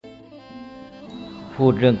พู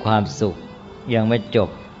ดเรื่องความสุขยังไม่จบ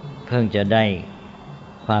เพิ่งจะได้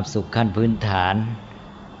ความสุขขั้นพื้นฐาน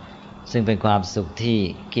ซึ่งเป็นความสุขที่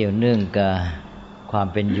เกี่ยวเนื่องกับความ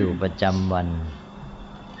เป็นอยู่ประจำวัน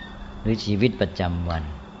หรือชีวิตประจำวัน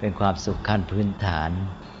เป็นความสุขขั้นพื้นฐาน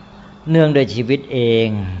เนื่องโดยชีวิตเอง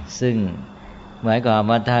ซึ่งหมายความ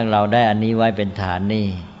ว่าถ้าเราได้อันนี้ไว้เป็นฐานนี่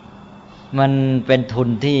มันเป็นทุน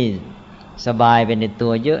ที่สบายเป็นในตั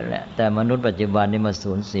วเยอะแหละแต่มนุษย์ปัจจุบันนี่มา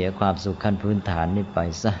สูญเสียความสุขขั้นพื้นฐานนี่ไป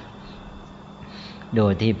ซะโด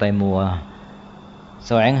ยที่ไปมัวแ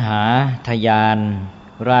สวงหาทะยาน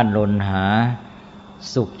ร่านรนหา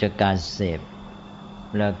สุขจากการเสพ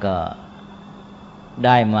แล้วก็ไ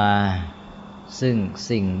ด้มาซึ่ง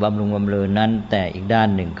สิ่งบำรุงบำเรอนั้นแต่อีกด้าน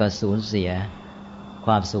หนึ่งก็สูญเสียค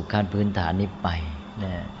วามสุขขั้นพื้นฐานนี้ไป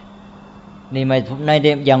นี่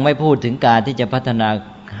ยังไม่พูดถึงการที่จะพัฒนา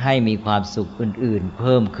ให้มีความสุขอื่นๆเ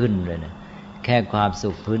พิ่มขึ้นเลยนะแค่ความสุ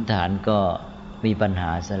ขพื้นฐานก็มีปัญห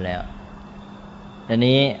าซะแล้วที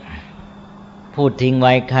นี้พูดทิ้งไ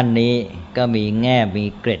ว้ขั้นนี้ก็มีแง่มี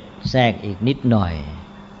เกร็ดแทรกอีกนิดหน่อย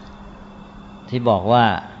ที่บอกว่า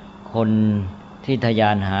คนที่ทะยา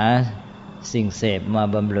นหาสิ่งเสพมา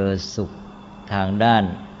บำเรอสุขทางด้าน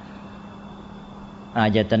อา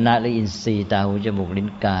ยตนะหรืออินทรีย์ตาหูจมูกลิ้น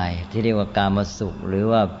กายที่เรียกว่ากามสุขหรือ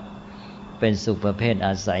ว่าเป็นสุขประเภทอ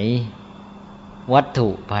าศัยวัตถุ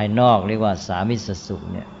ภายนอกเรียกว่าสามิสสุข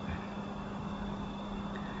เนี่ย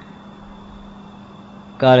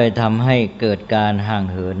ก็เลยทำให้เกิดการห่าง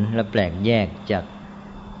เหินและแปลกแยกจาก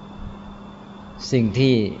สิ่ง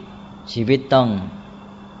ที่ชีวิตต้อง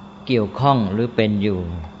เกี่ยวข้องหรือเป็นอยู่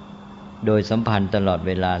โดยสัมพันธ์ตลอดเ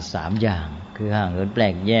วลา3อย่างคือห่างเหินแปล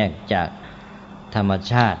กแยกจากธรรม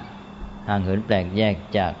ชาติห่างเหินแปลกแยก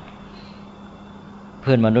จากเ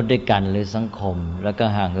พื่อนมนุษย์ด้วยกันหรือสังคมแล้วก็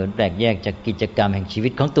ห่างเหินแปลกแยกจากกิจกรรมแห่งชีวิ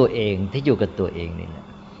ตของตัวเองที่อยู่กับตัวเองนี่แหละ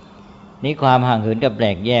นี่ความห่างเหินกับแปล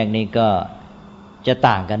กแยกนี่ก็จะ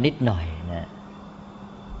ต่างกันนิดหน่อยนะ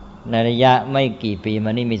ในระยะไม่กี่ปีม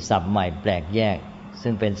านี่มีศัพท์ใหม่แปลกแยก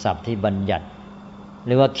ซึ่งเป็นศัพท์ที่บัญญัติห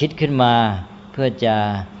รือว่าคิดขึ้นมาเพื่อจะ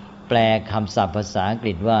แปลคำศัพท์ภาษาอังก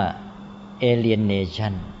ฤษว่า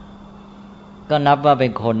alienation ก็นับว่าเป็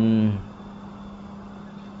นคน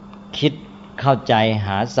คิดเข้าใจห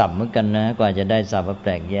าศัพท์เหมือนกันนะกว่าจะได้ศัพท์ว่าแป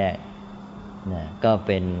ลกแยกนะก็เ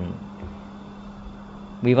ป็น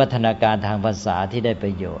วิวัฒนาการทางภาษาที่ได้ป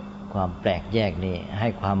ระโยชน์ความแปลกแยกนี่ให้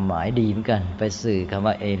ความหมายดีเหมือนกันไปสื่อคำ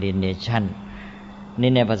ว่า alienation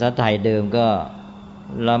นี่ในภาษาไทยเดิมก็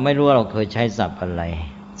เราไม่รู้ว่าเราเคยใช้ศัพท์อะไร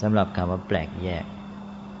สำหรับคำว่าแปลกแยก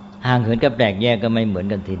ห่างเหินกับแปลกแยกก็ไม่เหมือน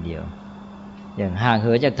กันทีเดียวอย่างห่างเ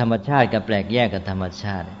หินจากธรรมชาติกับแปลกแยกกับธรรมช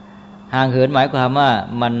าติห่างเหินหมายความว่า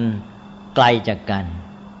มันไกลจากกัน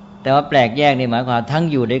แต่ว่าแปลกแยกนี่หมายความทั้ง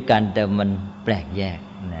อยู่ด้วยกันแต่มันแปลกแยก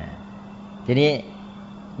นะทีนี้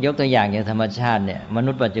ยกตัวอย่างอย่างธรรมชาติเนี่ยมนุ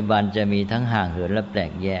ษย์ปัจจุบันจะมีทั้งห่างเหินและแปล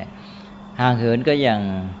กแยกห่างเหินก็อย่าง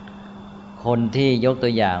คนที่ยกตั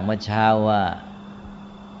วอย่างเมื่อเช้าว่า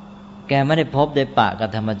แกไม่ได้พบได้ปะกับ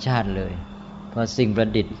ธรรมชาติเลยเพราะสิ่งประ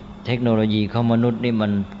ดิษฐ์เทคโนโลยีของมนุษย์นี่มั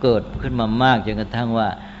นเกิดขึ้นมามากจนกระทั่งว่า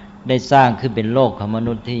ได้สร้างขึ้นเป็นโลกของม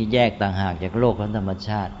นุษย์ที่แยกต่างหากจากโลกของธรรมช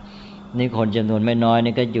าตินี่คนจำนวนไม่น้อย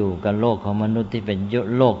นี่ก็อยู่กับโลกของมนุษย์ที่เป็น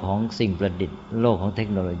โลกของสิ่งประดิษฐ์โลกของเทค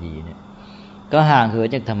โนโลยีเนี่ยก็ห่างเหิน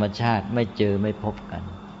จากธรรมชาติไม่เจอไม่พบกัน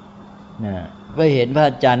นะไม่เห็นพระ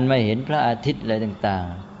จันทร์ไม่เห็นพระอาทิตย์อะไรต่าง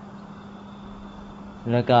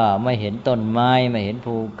ๆแล้วก็ไม่เห็นต้นไม้ไม่เห็น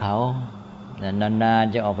ภูเขานาน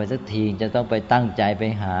ๆจะออกไปสักทีจะต้องไปตั้งใจไป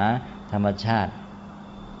หาธรรมชาติ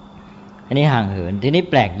อันนี้ห่างเหินทีนี้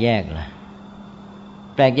แปลกแยกล่ะ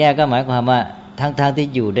แปลกแยกก็หมายความว่าทั้งที่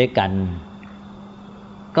อยู่ด้วยกัน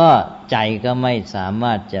ก็ใจก็ไม่สาม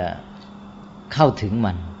ารถจะเข้าถึง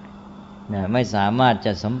มันนะไม่สามารถจ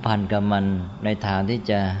ะสัมพันธ์กับมันในทางที่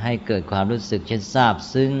จะให้เกิดความรู้สึกเช่นซาบ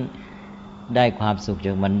ซึ้งได้ความสุขจ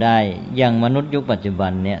ากมันได้อย่างมนุษย์ยุคปัจจุบั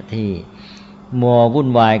นเนี่ยที่มัววุ่น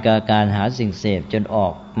วายกับการหาสิ่งเสพจนออ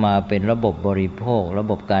กมาเป็นระบบบริโภคระ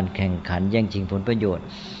บบการแข่งขันแย่งชิงผลประโยชน์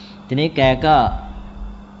ทีนี้แกก็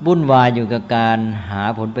วุ่นวายอยู่กับการหา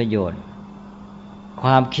ผลประโยชน์คว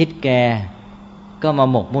ามคิดแกก็มา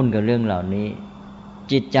หมกมุ่นกับเรื่องเหล่านี้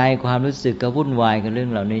จิตใจความรู้สึกก็วุ่นวายกับเรื่อง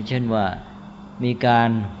เหล่านี้เช่นว่ามีการ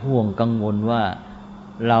ห่วงกังวลว่า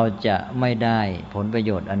เราจะไม่ได้ผลประโ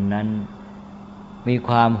ยชน์อันนั้นมีค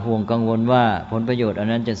วามห่วงกังวลว่าผลประโยชน์อัน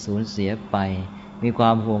นั้นจะสูญเสียไปมีคว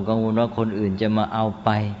ามห่วงกังวลว่าคนอื่นจะมาเอาไป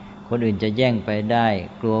คนอื่นจะแย่งไปได้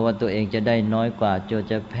กลัวว่าตัวเองจะได้น้อยกว่า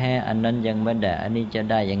จะแพ้อันนั้นยังไม่ได้อันนี้จะ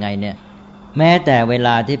ได้ยังไงเนี่ยแม้แต่เวล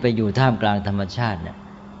าที่ไปอยู่ท่ามกลางธรรมชาติเนี่ย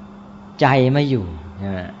ใจไม่อยู่ใช่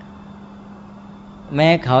ไหมแม้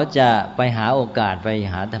เขาจะไปหาโอกาสไป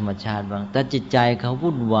หาธรรมชาติบ้างแต่จิตใจเขา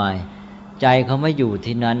วุ่นวาย ใจเขาไม่อยู่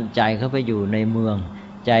ที่นั้นใจเขาไปอยู่ในเมือง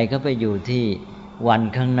ใจเขาไปอยู่ที่วัน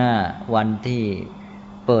ข้างหน้าวันที่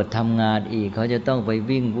เปิดทำงานอีกเขาจะต้องไป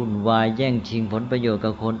วิ่งวุ่นวายแย่งชิงผลประโยชน์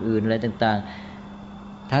กับคนอื่นอะไรต่าง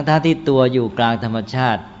ๆทั้งที่ตัวอยู่กลางธรรมชา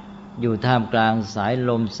ติอยู่ท่ามกลางสายล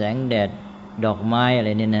มแสงแดดดอกไม้อะไร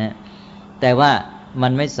เนี่ยนะแต่ว่ามั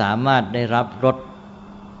นไม่สามารถได้รับรส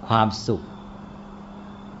ความสุข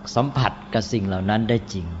สัมผัสกับสิ่งเหล่านั้นได้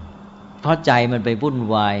จริงเพราะใจมันไปวุ่น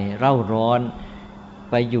วายเร่าร้อน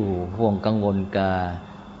ไปอยู่ห่วงกังวลกับ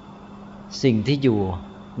สิ่งที่อยู่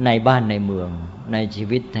ในบ้านในเมืองในชี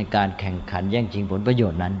วิตในการแข่งขันแย่งชิงผลประโย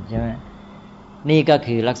ชน์นั้นใช่ไหมนี่ก็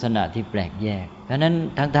คือลักษณะที่แปลกแยกเพราะนั้น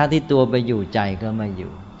ทั้งที่ตัวไปอยู่ใจก็ไม่อ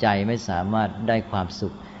ยู่ใจไม่สามารถได้ความสุ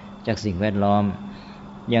ขจากสิ่งแวดล้อม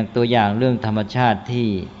อย่างตัวอย่างเรื่องธรรมชาติที่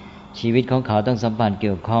ชีวิตของเขาต้องสัมพันธ์เ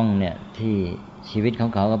กี่ยวข้องเนี่ยที่ชีวิตขอ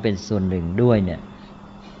งเขาก็เป็นส่วนหนึ่งด้วยเนี่ย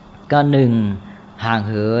ก็หนึ่งห่าง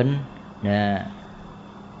เหินนะ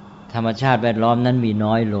ธรรมชาติแวดล้อมนั้นมี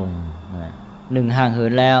น้อยลงหนึ่งห่างเหิ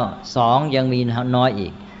นแล้วสองยังมีน้อยอี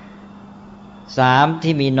กสาม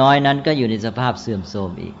ที่มีน้อยนั้นก็อยู่ในสภาพเสื่อมโทร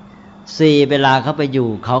มอีกสี่เวลาเขาไปอยู่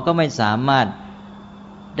เขาก็ไม่สามารถ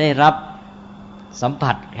ได้รับสัม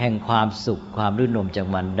ผัสแห่งความสุขความรื่นรมย์จาก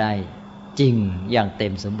มันได้จริงอย่างเต็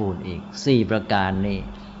มสมบูรณ์อีกสี่ประการนี้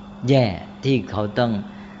แย่ที่เขาต้อง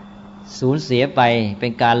สูญเสียไปเป็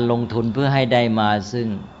นการลงทุนเพื่อให้ได้มาซึ่ง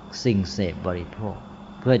สิ่งเสพบริโภค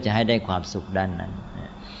เพื่อจะให้ได้ความสุขด้านนั้น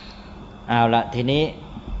เอาละทีนี้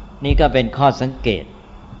นี่ก็เป็นข้อสังเกต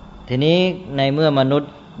ทีนี้ในเมื่อมนุษ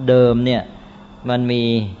ย์เดิมเนี่ยมันมี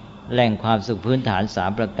แหล่งความสุขพื้นฐาน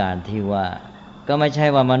3ประการที่ว่าก็ไม่ใช่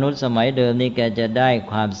ว่ามนุษย์สมัยเดิมนี่แกจะได้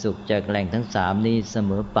ความสุขจากแหล่งทั้ง3นี้เส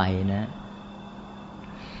มอไปนะ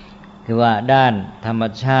คือว่าด้านธรรม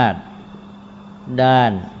ชาติด้า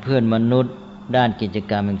นเพื่อนมนุษย์ด้านกิจ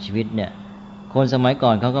กรรมแห่งชีวิตเนี่ยคนสมัยก่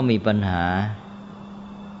อนเขาก็มีปัญหา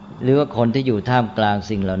หรือว่าคนที่อยู่ท่ามกลาง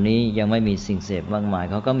สิ่งเหล่านี้ยังไม่มีสิ่งเสพมากมาย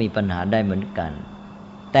เขาก็มีปัญหาได้เหมือนกัน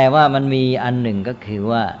แต่ว่ามันมีอันหนึ่งก็คือ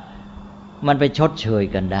ว่ามันไปชดเชย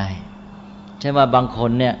กันได้ใช่ว่าบางค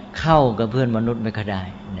นเนี่ยเข้ากับเพื่อนมนุษย์ไม่ค่อยได้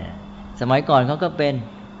เนี่ยสมัยก่อนเขาก็เป็น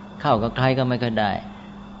เข้ากับใครก็ไม่ค่อยได้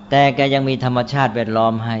แต่แกยังมีธรรมชาติแวดล้อ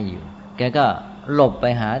มให้อยู่แกก็หลบไป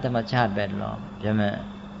หาธรรมชาติแวดล้อมใช่ไหม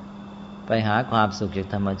ไปหาความสุขจาก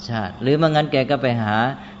ธรรมชาติหรือไม่งั้นแกก็ไปหา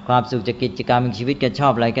ความสุขจากกิจกรรมในชีวิตแกชอ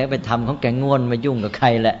บอะไรแกไปทำของแกง่วนมายุ่งกับใคร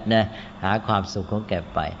แหละนะหาความสุขของแก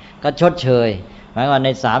ไปก็ชดเชยหมายว่าใน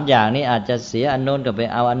3อย่างนี้อาจจะเสียอันโน้นก็ไป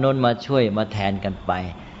เอาอันโน้นมาช่วยมาแทนกันไป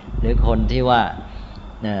หรือคนที่ว่า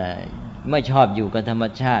ไม่ชอบอยู่กับธรรม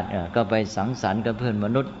ชาติก็ไปสังสรรค์กับเพื่อนม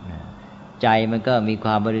นุษย์ใจมันก็มีคว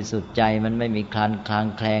ามบริสุทธิ์ใจมันไม่มีคลาง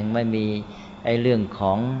แคลงไม่มีไอ้เรื่องข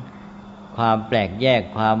องความแปลกแยก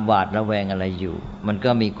ความหวาดระแวงอะไรอยู่มัน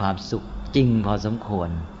ก็มีความสุขจริงพอสมควร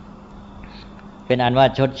เป็นอันว่า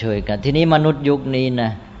ชดเชยกันทีนี้มนุษย์ยุคนี้น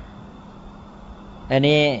ะอัน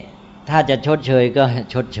นี้ถ้าจะชดเชยก็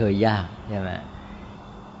ชดเชยยากใช่ไหม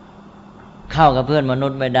เข้ากับเพื่อนมนุ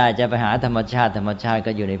ษย์ไม่ได้จะไปหาธรรมชาติ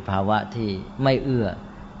ก็อยู่ในภาวะที่ไม่เอื้อ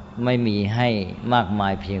ไม่มีให้มากมา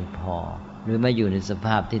ยเพียงพอหรือไม่อยู่ในสภ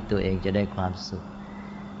าพที่ตัวเองจะได้ความสุข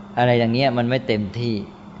อะไรอย่างเงี้ยมันไม่เต็มที่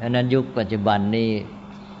เพราะนั้นยุคปัจจุบันนี้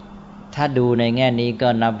ถ้าดูในแง่นี้ก็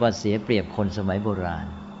นับว่าเสียเปรียบคนสมัยโบราณ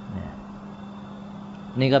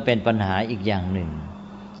นี่ก็เป็นปัญหาอีกอย่างหนึ่ง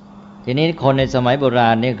ทีนี้คนในสมัยโบรา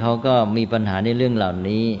ณเนี่ยเขาก็มีปัญหาในเรื่องเหล่า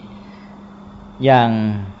นี้อย่าง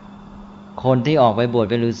คนที่ออกไปบวช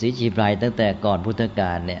เป็นฤาษีชีไพรตั้งแต่ก่อนพุทธก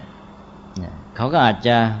าลเนี่ยเขาก็อาจจ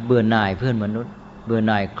ะเบื่อหน่ายเพื่อนมนุษย์เบื่อห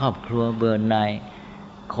น่ายครอบครัวเบื่อหน่าย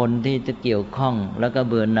คนที่จะเกี่ยวข้องแล้วก็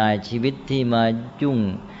เบื่อหน่ายชีวิตที่มายุ่ง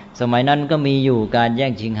สมัยนั้นก็มีอยู่การแย่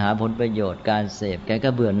งชิงหาผลประโยชน์การเสพแกก็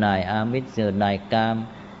เบื่อหน่ายอามิสเบื่อหน่ายกาม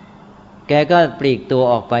แกก็ปลีกตัว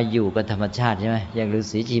ออกไปอยู่กับธรรมชาติใช่ไหมอย่างฤา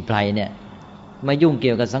ษีชีไพรเนี่ยไม่ยุ่งเ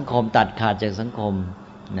กี่ยวกับสังคมตัดขาดจากสังคม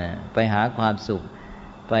นะไปหาความสุข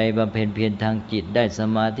ไปบำเพ็ญเพียรทางจิตได้ส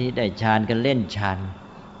มาธิได้ฌานกันเล่นฌาน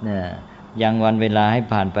นะยังวันเวลาให้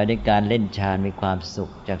ผ่านไปด้วยการเล่นฌานมีความสุข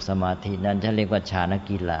จากสมาธินั้นท่านเรียกว่าฌาน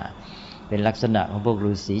กีฬาเป็นลักษณะของพวกฤ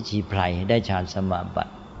าษีชีไพรได้ฌานสมาบั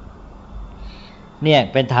ติเนี่ย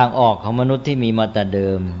เป็นทางออกของมนุษย์ที่มีมาแต่เดิ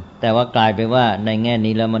มแต่ว่ากลายไปว่าในแง่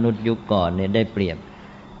นี้แล้วมนุษย์ยุคก่อนเนี่ยได้เปรียบ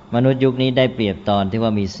มนุษย์ยุคนี้ได้เปรียบตอนที่ว่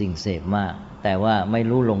ามีสิ่งเสพมากแต่ว่าไม่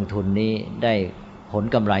รู้ลงทุนนี้ได้ผล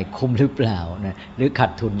กำไรคุ้มหรือเปล่านะหรือขา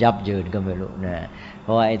ดทุนยับเยินก็ไม่รู้นะเพ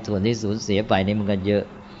ราะว่าไอ้ส่วนที่สูญเสียไปนี่มันก็เยอะ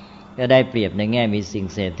ก็ได้เปรียบในแง่มีสิ่ง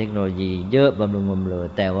เสพเทคโนโลยีเยอะบำรุงบำเรอ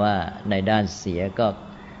แต่ว่าในด้านเสียก็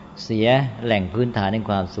เสียแหล่งพื้นฐานใน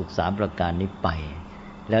ความสุข3ประการนี้ไป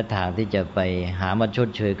แล้วทางที่จะไปหามาชด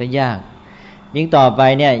เชยก็ยาก ยิ่งต่อไป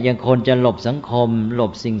เนี่ยยังคนจะหลบสังคมหล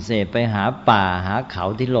บสิ่งเสพไปหาป่าหาเขา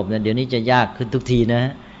ที่หลบเนี่ยเดี๋ยวนี้จะยากขึ้นทุกทีนะ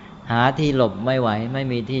หาที่หลบไม่ไหวไม่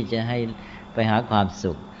มีที่จะให้ไปหาความ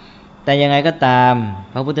สุขแต่ยังไงก็ตาม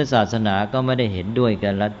พระพุทธศาสนาก็ไม่ได้เห็นด้วยกั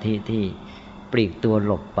บลัทธิที่ปลีกตัวห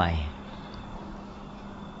ลบไป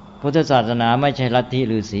พุทธศาสนาไม่ใช่ลัทธิ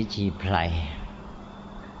ฤาษีชีไพร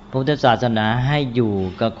พุทธศาสนาให้อยู่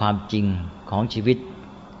กับความจริงของชีวิต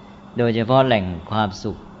โดยเฉพาะแหล่งความ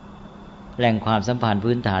สุขแหล่งความสัมพันธ์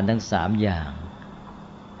พื้นฐานทั้งสามอย่าง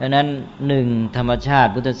ดังนั้นหนึ่งธรรมชา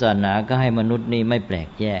ติพุทธศาสนาก็ให้มนุษย์นี้ไม่แปลก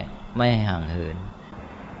แยกไม่ห่างเหิน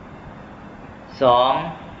สอง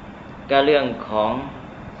ก็เรื่องของ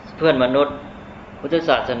เพื่อนมนุษย์พุทธ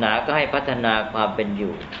ศาสนาก็ให้พัฒนาความเป็นอ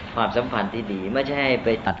ยู่ความสัมพันธ์ที่ดีไม่ใช่ให้ไป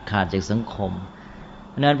ตัดขาดจากสังคม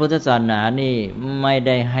เพราะนั้นพุทธศาสนานี่ไม่ไ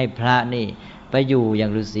ด้ให้พระนี่ไปอยู่อย่า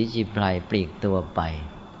งฤาษีชีไพรปลีกตัวไป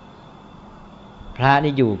พระ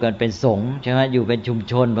นี่อยู่กันเป็นสงฆ์ใช่ไหมอยู่เป็นชุม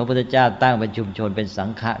ชนพระพุทธเจ้าตั้งเป็นชุมชนเป็นสัง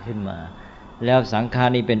ฆะขึ้นมาแล้วสังฆะ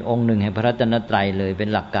นี่เป็นองค์หนึ่งแห่งพระรัตนตรัยเลยเป็น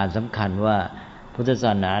หลักการสำคัญว่าพุทธศ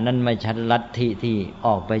าสนานั้นไม่ใช่ลัทธิที่อ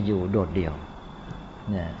อกไปอยู่โดดเดี่ยว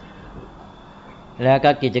เนี่ยแล้ว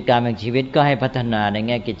ก็กิจกรรมแห่งชีวิตก็ให้พัฒนาในแ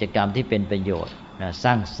ง่กิจกรรมที่เป็นประโยชน์ส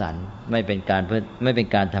ร้างสรรค์ไม่เป็นก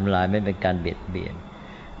ารทำลายไม่เป็นการเบียดเบียน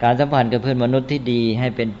การสัมพันธ์กับเพื่อนมนุษย์ที่ดีให้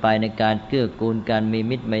เป็นไปในการเกื้อกูลการมี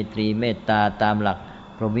มิตรไมตรีเมตตาตามหลัก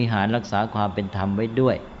พรหมวิหารรักษาความเป็นธรรมไว้ด้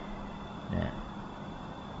วยนะ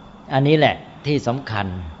อันนี้แหละที่สำคัญ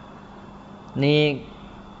นี่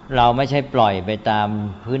เราไม่ใช่ปล่อยไปตาม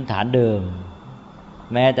พื้นฐานเดิม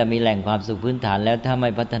แม้แต่มีแหล่งความสุขพื้นฐานแล้วถ้าไม่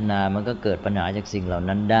พัฒนามันก็เกิดปัญหาจากสิ่งเหล่า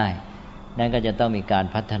นั้นได้นั่นก็จะต้องมีการ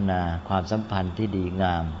พัฒนาความสัมพันธ์ที่ดีง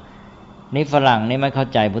ามนี่ฝรั่งนี่ไม่เข้า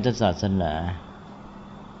ใจพุทธศาสนา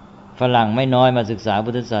ฝรั่งไม่น้อยมาศึกษา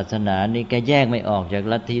พุทธศาสนานี่แกแยกไม่ออกจาก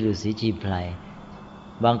ลัทธิฤาษีชีไพร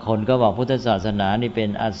บางคนก็บอกพุทธศาสนานี่เป็น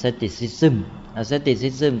อะเซติซิซึมอะเซติซิ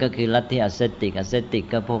ซึมก็คือลัทธิอะเซติก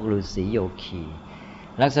ก็พวกฤาษีโยคี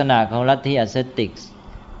ลักษณะของลัทธิอะเซติก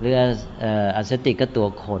หรืออะเซติกก็ตัว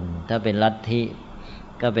คนถ้าเป็นลัทธิ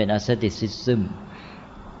ก็เป็นอะเซติซิซึม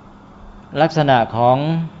ลักษณะของ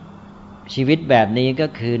ชีวิตแบบนี้ก็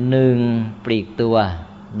คือหนึ่งปลีกตัว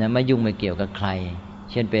นะไม่ยุ่งไม่เกี่ยวกับใคร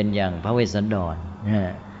เช่นเป็นอย่างพระเวสสันดร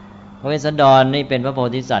พระเวสสันดรนี่เป็นพระโพ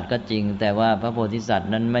ธิสัตว์ก็จริงแต่ว่าพระโพธิสัตว์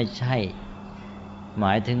นั้นไม่ใช่หม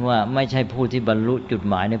ายถึงว่าไม่ใช่ผู้ที่บรรลุจุด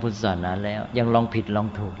หมายในพุทธศาสนาแล้วยังลองผิดลอง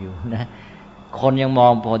ถูกอยู่นะคนยังมอ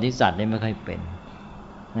งโพธิสัตว์นี่ไม่ค่อยเป็น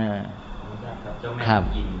เจ้าแม่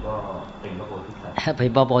ยินก็เป็นพระโพธิสัตว์เป็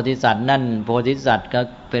นพระโพธิสัตว์นั่นโพธิสัตว์ก็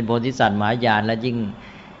เป็นโพธิสัตว์มหายานแล้วยิ่ง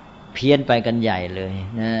เพี้ยนไปกันใหญ่เลย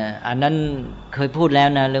นะอันนั้นเคยพูดแล้ว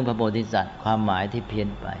นะเรื่องพระโพธิสัตว์ความหมายที่เพี้ยน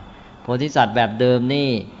ไปโพธิสัตว์แบบเดิมนี่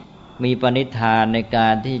มีปณิธานในกา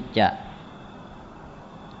รที่จะ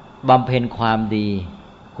บำเพ็ญความดี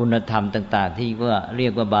คุณธรรมต่างๆที่ว่าเรีย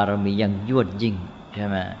กว่าบารมีอย่างยวดยิ่งใช่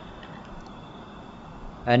ไหม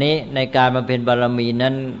อันนี้ในการบำเพ็ญบารมี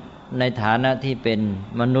นั้นในฐานะที่เป็น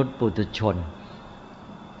มนุษย์ปุถุชน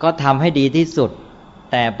ก็ทำให้ดีที่สุด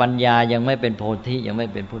แต่ปัญญายังไม่เป็นโพธิยังไม่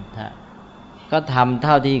เป็นพุทธะก็ทำเ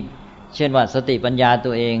ท่าที่เช่นว่าสติปัญญาตั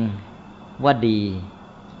วเองว่าดี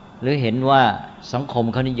หรือเห็นว่าสังคม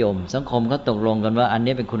เขานิยมสังคมเขาตกลงกันว่าอัน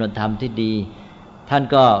นี้เป็นคุณธรรมที่ดีท่าน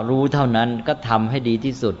ก็รู้เท่านั้นก็ทำให้ดี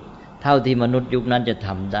ที่สุดเท่าที่มนุษย์ยุคนั้นจะท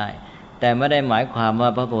ำได้แต่ไม่ได้หมายความว่า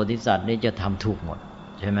พระโพธิสัตว์นี้จะทำถูกหมด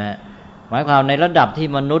ใช่ไหมหมายความในระดับที่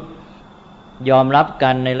มนุษย์ยอมรับกั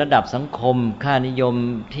นในระดับสังคมค่านิยม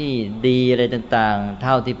ที่ดีอะไรต่างๆเ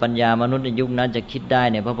ท่าที่ปัญญามนุษย์ในยุคนั้นจะคิดได้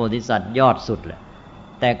เนี่ยพระโพธิสัตว์ยอดสุดแหละ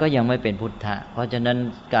แต่ก็ยังไม่เป็นพุทธะเพราะฉะนั้น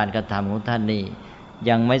การกระทำของท่านนี่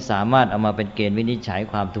ยังไม่สามารถเอามาเป็นเกณฑ์วินิจฉัย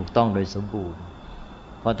ความถูกต้องโดยสมบูรณ์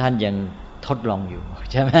เพราะท่านยังทดลองอยู่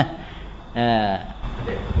ใช่ไหมเ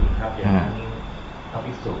ด็กคุณครับอย่างนั้นพระ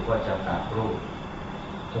ภิกษุก็จะกราบรูป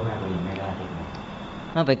เจ้าแม่กวนอิมไม่ได้ใช่ไหม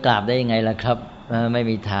มันไปกราบได้ยังไงล่ะครับไม่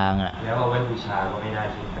มีทางอ่ะแล้วเอาไว้บูชาก็ไม่ได้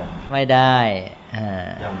เช่นกันไม่ได้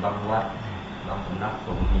อย่างบางวัดบางสำนักส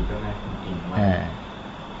งฆ์มีเจ้าแม่กวนอิมมา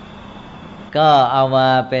ก็เอามา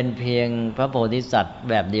เป็นเพียงพระโพธิสัตว์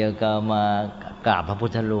แบบเดียวก็มากราบพระพุ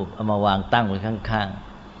ทธรูปเอามาวางตั้งไว้ข้าง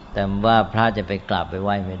ๆแต่ว่าพระจะไปกราบไปไห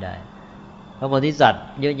ว้ไม่ได้พระโพธิสัตว์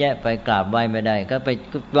เยอะแยะไปกราบไหว้ไม่ได้ก็ไป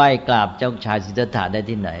ไหว้กราบเจ้าชายสิทธัตถะได้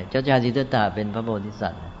ที่ไหนเจ้าชายสิทธัตถะเป็นพระโพธิสั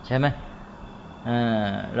ตว์ใช่ไหม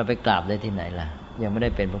เราไปกราบได้ที่ไหนล่ะยังไม่ไ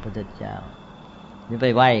ด้เป็นพระพุทธเจ้านี่ไป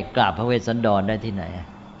ไหว้กราบพระเวสสันดรได้ที่ไหน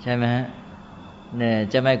ใช่ไหมฮะเนี่ย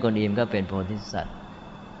เจ้าแม่กวนอิมก็เป็นโพธิสัตว์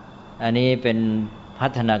อันนี้เป็นพั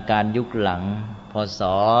ฒนาการยุคหลังพศ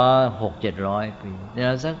 600-700 ปีในเ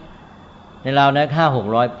ราสักในเรานะ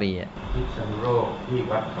500-600 ปีที่สันโรคที่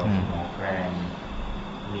วัดเขาสมอแกรง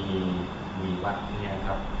มี มีวัดเนี่ยค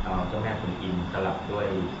รับเอาเจ้าแม่กวนอิมสลับด้วย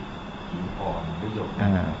หินอ่อนหรือหยก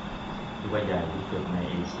ที่ว่าใหญ่ที่สุดใน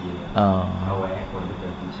เอเชียเอาไว้ให้คนที่เป็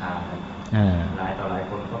นบูชากันหลายต่อหลาย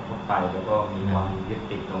คนก็พบไปแล้วก็มีความยึด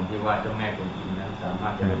ติดตรงที่ว่าเจ้าแม่กวนอิมนั้นสามา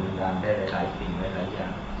รถจะดำเนินการได้หลายสิ่งหลายอย่า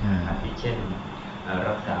งอาทิเช่น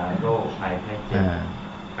รักษาโรคภัยไข้เจ็บ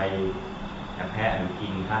ไปแพ้หรือกิ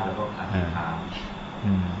นข้าวแล้วก็อธิษฐาน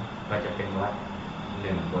ก็จะเป็นวัดห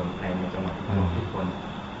นึ่งบนในจังหวัดทุกคน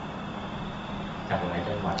จากหลาย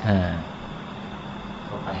จังหวัดเ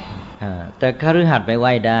ข้าไปแต่คฤหัสถ์ไปไห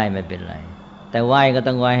ว้ได้ไม่เป็นไรแต่ไหว้ก็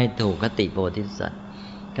ต้องไหว้ให้ถูกคติโพธิสัตว์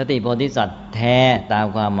คติโพธิสัตว์แท้ตาม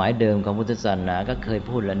ความหมายเดิมของพุทธศาสนาก็เคย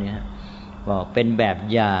พูดแล้วเนี่ยบอกเป็นแบบ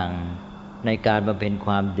อย่างในการบำเพ็ญค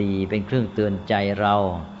วามดีเป็นเครื่องเตือนใจเรา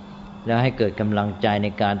แล้วให้เกิดกำลังใจใน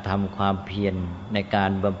การทำความเพียรในกา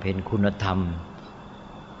รบำเพ็ญคุณธรรม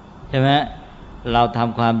ใช่ไหมเราท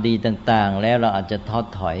ำความดีต่างๆแล้วเราอาจจะท้อ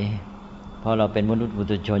ถอยเพราะเราเป็นมนุษย์ปุ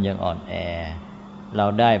ถุชนอย่างอ่อนแอเรา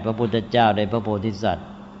ได้พระพุทธเจ้าได้พระโพธิสัตว์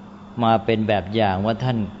มาเป็นแบบอย่างว่าท่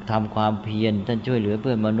านทำความเพียรท่านช่วยเหลือเ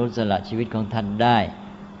พื่อนมนุษย์สละชีวิตของท่านได้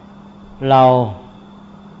เรา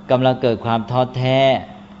กำลังเกิดความท้อแท้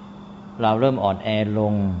เราเริ่มอ่อนแอล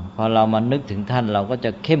งพอเรามานึกถึงท่านเราก็จ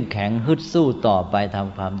ะเข้มแข็งฮึดสู้ต่อไปท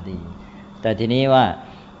ำความดีแต่ทีนี้ว่า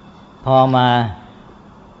พอมา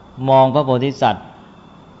มองพระโพธิสัตว์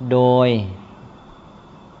โดย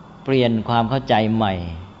เปลี่ยนความเข้าใจใหม่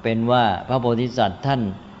เป็นว่าพระโพธิสัตว์ท่าน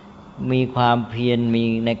มีความเพียรมี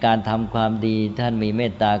ในการทำความดีท่านมีเม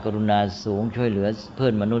ตตากรุณาสูงช่วยเหลือเพื่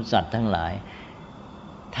อนมนุษย์สัตว์ทั้งหลาย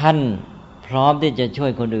ท่านพร้อมที่จะช่ว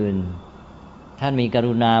ยคนอื่นท่านมีก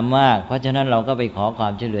รุณามากเพราะฉะนั้นเราก็ไปขอควา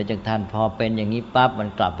มช่วยเหลือจากท่านพอเป็นอย่างนี้ปั๊บมัน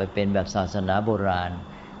กลับไปเป็นแบบศาสนาโบราณ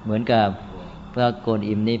เหมือนกับพระโกน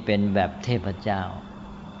อิมนี่เป็นแบบเทพเจ้า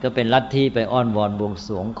ก็เป็นลัทธิไปอ้อนวอนบวงส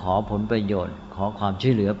รวงขอผลประโยชน์ขอความช่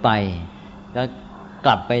วยเหลือไปก็ก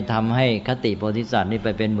ลับไปทำให้คติโพธิสัตว์นี่ไป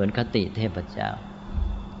เป็นเหมือนคติเทพเจ้า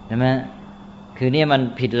ใช่ไหมคือเนี่ยมัน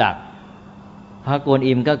ผิดหลักพระโกน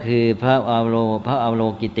อิมก็คือพระอโล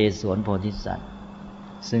กิเตศวรโพธิสัตว์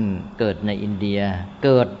ซึ่งเกิดในอินเดียเ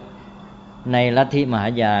กิดในลัทธิมหา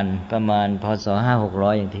ยานประมาณพ.ศ.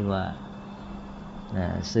 500-600อย่างที่ว่า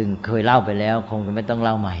ซึ่งเคยเล่าไปแล้วคงจะไม่ต้องเ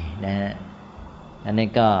ล่าใหม่นะฮะอันนี้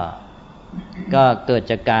ก็เกิด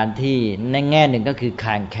จากการที่ในแง่หนึ่งก็คือแ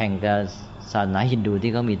ข่งกับศาสนาฮินดู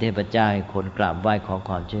ที่เขามีเทพเจ้าให้คนกราบไหว้ขอค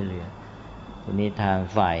วามช่วยเหลือทีนี้ทาง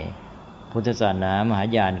ฝ่ายพุทธศาสนามหา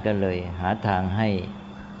ยานก็เลยหาทางให้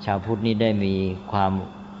ชาวพุทธนี้ได้มีความ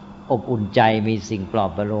อบอุ่นใจมีสิ่งปลอ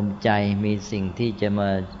บประโลมใจมีสิ่งที่จะมา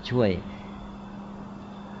ช่วย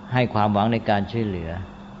ให้ความหวังในการช่วยเหลือ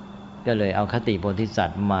ก็เลยเอาคติโพธิสัต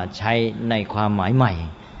ว์มาใช้ในความหมายใหม่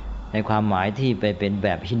ในความหมายที่ไปเป็นแบ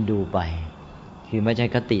บฮินดูไปคือไม่ใช่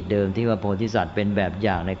คติเดิมที่ว่าโพธิสัตว์เป็นแบบอ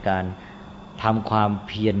ย่างในการทำความเ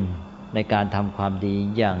พียรในการทำความดี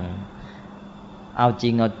อย่างเอาจริ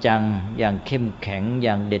งเอาจังอย่างเข้มแข็งอ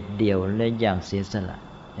ย่างเด็ดเดี่ยวและอย่างเสียสละ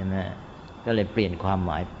ใช่ไหมก็เลยเปลี่ยนความห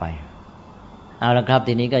มายไปเอาละครับ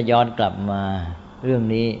ทีนี้ก็ย้อนกลับมาเรื่อง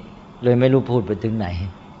นี้เลยไม่รู้พูดไปถึงไหน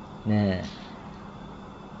เนี่ย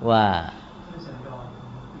ว่า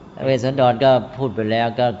เวสสันดรก็พูดไปแล้ว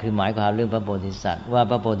ก็คือหมายความเรื่องพระโพธิสัตว์ว่า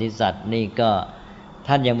พระโพธิสัตว์นี่ก็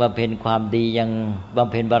ท่านยังบำเพ็ญความดียังบ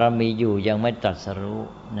ำเพ็ญบารมีอยู่ยังไม่ตรัสรู้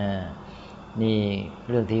นะนี่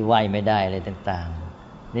เรื่องที่ไหวไม่ได้อะไรต่าง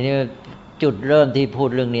ๆนี่จุดเริ่มที่พูด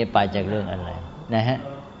เรื่องนี้ไปจากเรื่องอะไรนะฮะ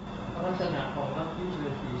ลักษณะของลัทธิฤ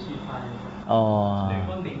าษีชีไพร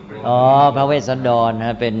พระเวสสันดรน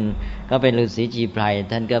ะก็เป็นฤาษีชีไพร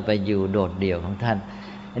ท่านก็ไปอยู่โดดเดี่ยวของท่าน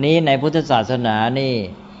อันนี้ในพุทธศาสนานี่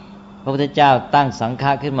พระพุทธเจ้าตั้งสังฆ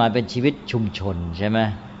ะขึ้นมาเป็นชีวิตชุมชนใช่ไหม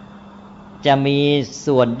จะมี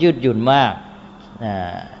ส่วนยืดหยุ่นมาก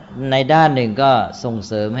ในด้านหนึ่งก็ส่ง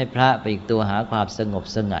เสริมให้พระปลีกตัวหาความสงบ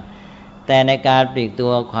สงัดแต่ในการปลีกตั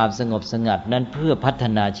วความสงบสงัดนั้นเพื่อพัฒ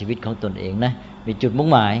นาชีวิตของตนเองนะมีจุดมุ่ง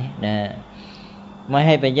หมายนะไม่ใ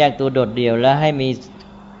ห้ไปแยกตัวโดดเดี่ยวและให้มี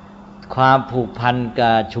ความผูกพัน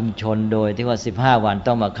กับชุมชนโดยที่ว่า15วัน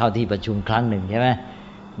ต้องมาเข้าที่ประชุมครั้งหนึ่งใช่ไหม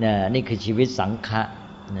นี่คือชีวิตสังฆะ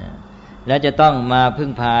แล้วจะต้องมาพึ่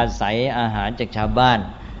งพาอาศัยอาหารจากชาวบ้าน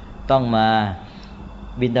ต้องมา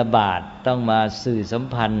บิณฑบาตต้องมาสื่อสัม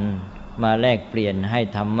พันธ์มาแลกเปลี่ยนให้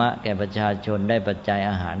ธรรมะแก่ประชาชนได้ปัจจัย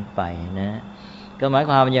อาหารไปนะก็หมาย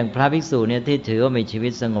ความอย่างพระภิกษุเนี่ยที่ถือว่ามีชีวิ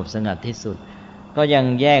ตสงบสงัดที่สุดก็ยัง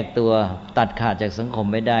แยกตัวตัดขาดจากสังคม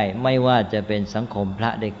ไม่ได้ไม่ว่าจะเป็นสังคมพระ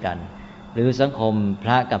ด้วยกันหรือสังคมพ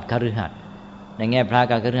ระกับคฤหัสถ์ในแง่พระ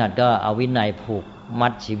กับคฤหัสถ์ก็เอาวินัยผูกมั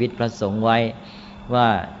ดชีวิตพระสงฆ์ไว้ว่า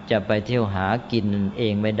จะไปเที่ยวหากินเอ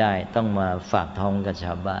งไม่ได้ต้องมาฝากท้องกับช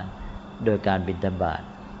าวบ้านโดยการบิณฑบาต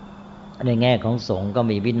ในแง่ของสงฆ์ก็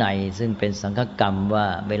มีวินัยซึ่งเป็นสังฆกรรมว่า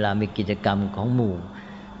เวลามีกิจกรรมของหมู่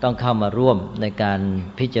ต้องเข้ามาร่วมในการ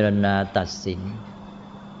พิจารณาตัดสิน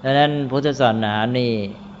ดังนั้นพุทธศาสนานี่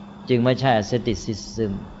จึงไม่ใช่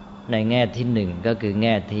asceticism ในแง่ที่หนึ่งก็คือแ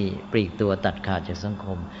ง่ที่ปลีกตัวตัดขาดจากสังค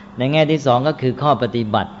มในแง่ที่สองก็คือข้อปฏิ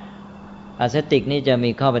บัติอาเซติกนี่จะมี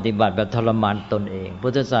ข้อปฏิบัติแบบทรมานตนเองพุ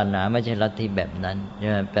ทธศาสนาไม่ใช่ลัทธิแบบนั้นใช่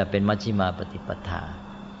ไหมแบบเป็นมัชฌิมาปฏิปทา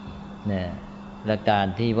เนี่ยและการ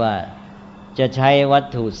ที่ว่าจะใช้วัต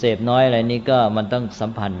ถุเสพน้อยอะไรนี้ก็มันต้องสั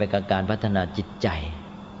มพันธ์ไปกับการพัฒนาจิตใจ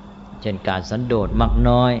เช่นการสันโดษมัก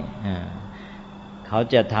น้อยเขา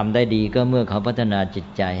จะทำได้ดีก็เมื่อเขาพัฒนาจิต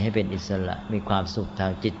ใจให้เป็นอิสระมีความสุขทา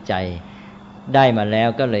งจิตใจได้มาแล้ว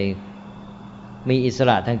ก็เลยมีอิส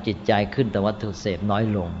ระทางจิตใจขึ้นแต่วัตถุเสพน้อย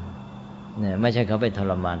ลงเนี่ยไม่ใช่เขาไปท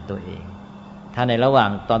รมานตัวเองถ้าในระหว่าง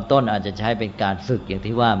ตอนต้นอาจจะใช้เป็นการฝึกอย่าง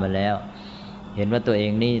ที่ว่ามาแล้วเห็นว่าตัวเอ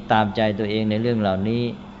งนี่ตามใจตัวเองในเรื่องเหล่านี้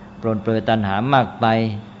ปรนเปรอตัณหามากไป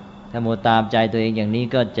ถ้าโมตามใจตัวเองอย่างนี้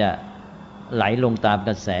ก็จะไหลลงตามก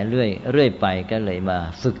ระแสเรื่อยไปก็เลยมา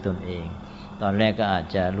ฝึกตนเองตอนแรกก็อาจ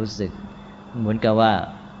จะรู้สึกเหมือนกับว่า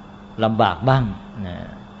ลำบากบ้างนะ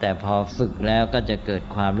แต่พอฝึกแล้วก็จะเกิด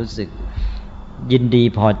ความรู้สึกยินดี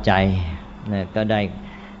พอใจนะก็ได้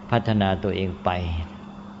พัฒนาตัวเองไป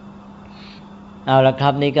เอาละครั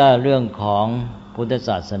บนี่ก็เรื่องของพุทธศ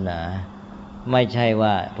าสนาไม่ใช่ว่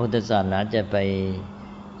าพุทธศาสนาจะไป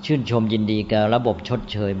ชื่นชมยินดีกับระบบชด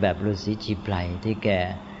เชยแบบฤาษีชีไพรที่แก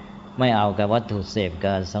ไม่เอากับวัตถุเสพ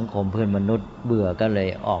กับสังคมเพื่อนมนุษย์เบื่อก็เลย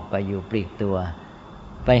ออกไปอยู่ปลีกตัว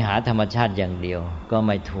ไปหาธรรมชาติอย่างเดียวก็ไ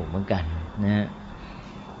ม่ถูกเหมือนกันนะ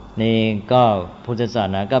นี่ก็พุทธศาส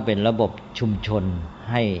นาก็เป็นระบบชุมชน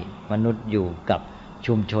ให้มนุษย์อยู่กับ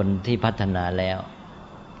ชุมชนที่พัฒนาแล้ว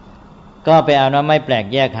ก็ไปเอาว่าไม่แปลก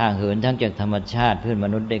แยกห่างเหินทั้งจากธรรมชาติเพื่อนม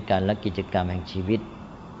นุษย์ด้วยกันและกิจกรรมแห่งชีวิต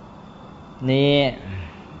นี้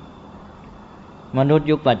มนุษย์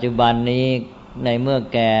ยุคปัจจุบันนี้ในเมื่อ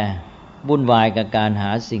แกวุ่นวายกับการห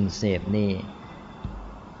าสิ่งเสพนี่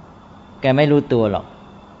แกไม่รู้ตัวหรอก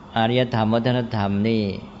อารยธรรมวัฒนธรรมนี่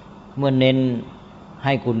เมื่อเน้นใ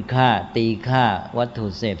ห้คุณค่าตีค่าวัตถุ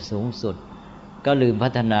เสพสูงสุดก็ลืมพั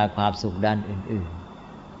ฒนาความสุขด้านอื่น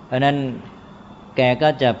ๆเพราะนั้นแกก็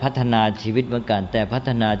จะพัฒนาชีวิตเหมือนกันแต่พัฒ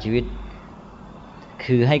นาชีวิต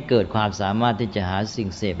คือให้เกิดความสามารถที่จะหาสิ่ง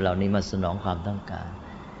เสพเหล่านี้มาสนองความต้องการ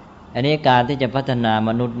อันนี้การที่จะพัฒนาม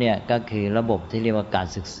นุษย์เนี่ยก็คือระบบที่เรียกว่าการ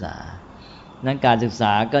ศึกษานั้นการศึกษ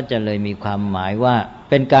าก็จะเลยมีความหมายว่า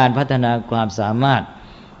เป็นการพัฒนาความสามารถ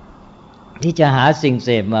ที่จะหาสิ่งเส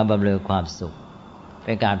พมาบำเรอความสุขเ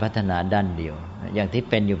ป็นการพัฒนาด้านเดียวอย่างที่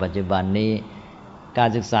เป็นอยู่ปัจจุบันนี้การ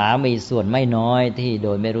ศึกษามีส่วนไม่น้อยที่โด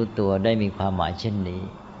ยไม่รู้ตัวได้มีความหมายเช่นนี้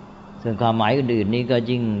ส่วนความหมายอื่นๆนี้ก็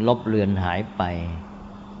ยิ่งลบเลือนหายไป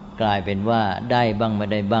กลายเป็นว่าได้บ้างไม่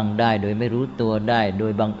ได้บ้างได้โดยไม่รู้ตัวได้โด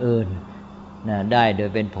ยบังเอิญนะได้โดย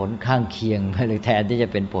เป็นผลข้างเคียงหรือแทนที่จะ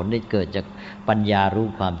เป็นผลที่เกิดจากปัญญารู้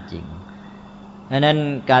ความจริงดังนั้น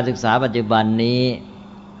การศึกษาปัจจุบันนี้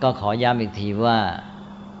ก็ขอย้ำอีกทีว่า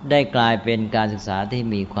ได้กลายเป็นการศึกษาที่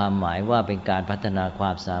มีความหมายว่าเป็นการพัฒนาคว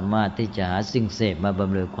ามสามารถที่จะหาสิ่งเสพมาบ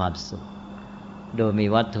ำเรอความสุขโดยมี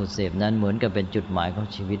วัตถุเสพนั้นเหมือนกับเป็นจุดหมายของ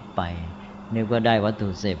ชีวิตไปนึกว่าได้วัตถุ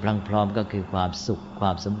เสพพร้อมๆก็คือความสุขคว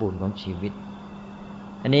ามสมบูรณ์ของชีวิต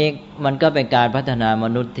อันนี้มันก็เป็นการพัฒนาม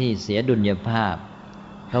นุษย์ที่เสียดุลยภาพ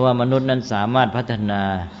เพราะว่ามนุษย์นั้นสามารถพัฒนา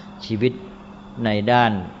ชีวิตในด้า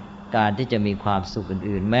นการที่จะมีความสุข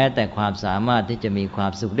อื่นๆแม้แต่ความสามารถที่จะมีควา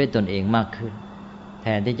มสุขด้วยตนเองมากขึ้นแท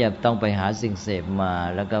นที่จะต้องไปหาสิ่งเสพมา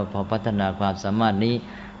แล้วก็พอพัฒนาความสามารถนี้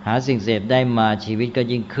หาสิ่งเสพได้มาชีวิตก็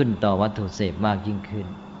ยิ่งขึ้นต่อวัตถุเสพมากยิ่งขึ้น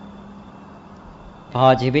พอ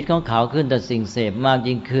ชีวิตของเขาขึ้นต่อสิ่งเสพมาก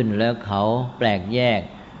ยิ่งขึ้นแล้วเขาแปลกแยก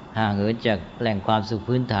ห่างเหินจากแหล่งความสุข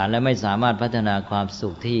พื้นฐานและไม่สามารถพัฒนาความสุ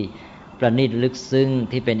ขที่ประณีตลึกซึ้ง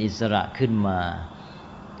ที่เป็นอิสระขึ้นมา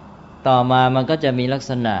ต่อมามันก็จะมีลัก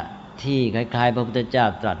ษณะที่คล้ายๆพระพุทธเจ้า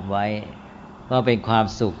ตรัสไว้ว่าเป็นความ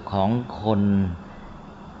สุขของคน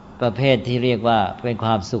ประเภทที่เรียกว่าเป็นคว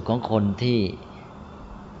ามสุขของคนที่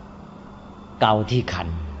เกาที่คัน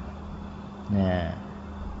นะ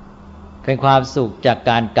เป็นความสุขจาก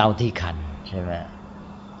การเกาที่คันใช่ไหม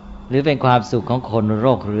หรือเป็นความสุขของคนโร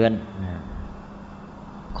คเรื้อน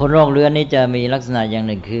คนโรคเรื้อนนี้จะมีลักษณะอย่างห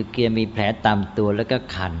นึ่งคือเกียมีแผลตามตัวแล้วก็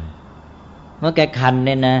คันเมื่อแกคันเ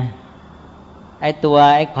นี่ยนะไ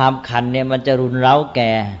อ้ความคันเนี่ยมันจะรุนเร้าแก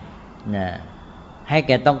นะให้แ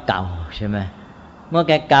กต้องเกาใช่ไหมเมื่อ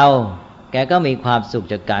แกเกาแกก็มีความสุข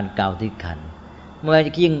จากการเกาที่คันเมื่อ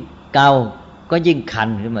ยิ่งเกาก็ยิ่งคัน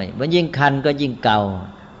ขึ้นมาเมื่อยิ่งคันก็ยิ่งเกา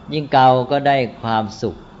ยิ่งเกาก็ได้ความ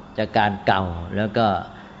สุขจากการเกาแล้ว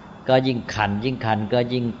ก็ยิ่งคันก็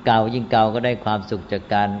ยิ่งเกายิ่งเกาก็ได้ความสุขจาก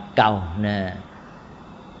การเกานะ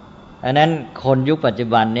อันนั้นคนยุคปัจจุ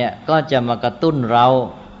บันเนี่ยก็จะมากระตุ้นเรา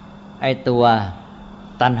ไอ้ตัว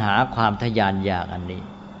ตัณหาความทะยานอยากอันนี้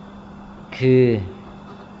คือ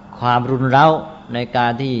ความรุนแรงในกา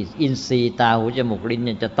รที่อินทรีย์ตาหูจมูกลิ้นเ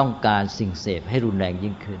นี่ยจะต้องการสิ่งเสพให้รุนแรง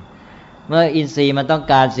ยิ่งขึ้นเมื่ออินทรีย์มันต้อง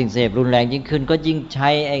การสิ่งเสพรุนแรงยิ่งขึ้นก็ยิ่งใช้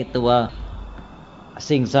ไอ้ตัว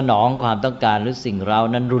สิ่งสนองความต้องการหรือสิ่งเร้า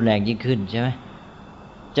นั้นรุนแรงยิ่งขึ้นใช่ไหม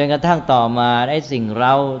จนกระทั่งต่อมาไอ้สิ่งเ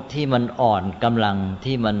ร้าที่มันอ่อนกำลัง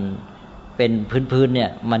ที่มันเป็นพื้นๆเนี่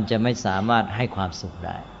ยมันจะไม่สามารถให้ความสุขไ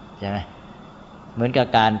ด้ใช่ไหมเหมือนกับ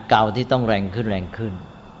การเกาที่ต้องแรงขึ้นแรงขึ้น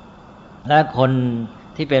และคน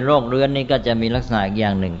ที่เป็นโรคเรื้อนนี่ก็จะมีลักษณะอีกอย่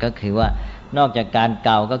างหนึ่งก็คือว่านอกจากการเก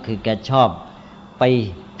าก็คือแกชอบไป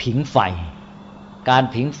ผิงไฟการ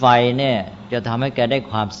ผิงไฟเนี่ยจะทำให้แกได้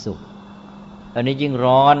ความสุขอันนี้ยิ่ง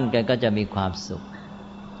ร้อนแกก็จะมีความสุข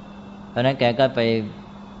เพราะนั้นแกก็ไป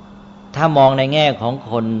ถ้ามองในแง่ของ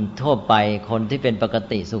คนทั่วไปคนที่เป็นปก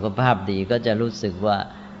ติสุขภาพดีก็จะรู้สึกว่า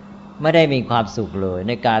ไม่ได้มีความสุขเลย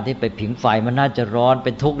ในการที่ไปผิงไฟมันน่าจะร้อนเ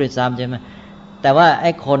ป็นทุกข์ด้วยซ้ำใช่ไหมแต่ว่าไ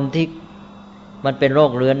อ้คนที่มันเป็นโร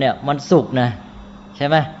คเรื้อนเนี่ยมันสุขนะใช่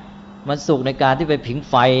ไหมมันสุขในการที่ไปผิง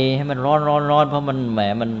ไฟให้มันร้อนเพราะมันแหม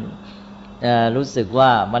มันรู้สึกว่า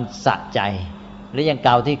มันสะใจหรืออย่างเก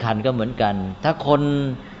าที่คันก็เหมือนกันถ้าคน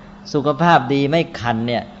สุขภาพดีไม่คัน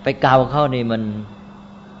เนี่ยไปเกาเข้านี่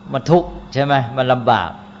มันทุกข์ใช่ไหมมันลำบาก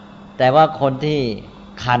แต่ว่าคนที่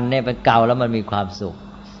คันเนี่ยไปเกาแล้วมันมีความสุข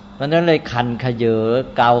เพราะนั้นเลยคันขยเยอ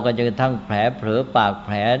เกากันจนกระทั่งแผลเผลอปากแผ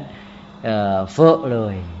ลเฟ้อเล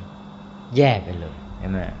ยแย่ไปเลยใช่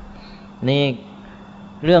ไหมนี่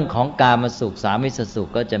เรื่องของกามสุขสามิสสุข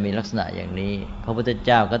ก็จะมีลักษณะอย่างนี้พระพุทธเ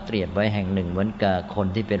จ้าก็เตรียมไว้แห่งหนึ่งเหมือนกับคน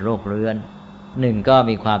ที่เป็นโรคเรื้อนหนึ่งก็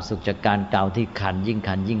มีความสุขจากการเกาที่คันยิ่ง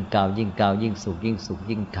คันยิ่งเกายิ่งเกายิ่งสุขยิ่งสุข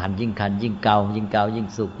ยิ่งคันยิ่งคันยิ่งเกายิ่งเกายิ่ง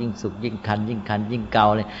สุขยิ่งสุขยิ่งคันยิ่งคันยิ่งเกา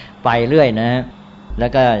เลยไปเรื่อยนะแล้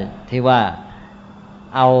วก็ที่ว่า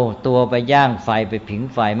เอาตัวไปย่างไฟไปผิง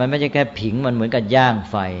ไฟมันไม่ใช่แค่ผิงมันเหมือนกับย่าง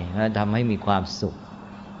ไฟนะทำให้มีความสุข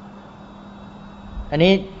อัน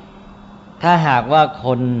นี้ถ้าหากว่าค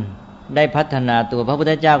นได้พัฒนาตัวพระพุท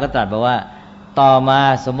ธเจ้าก็ตรัสบอกว่าต่อมา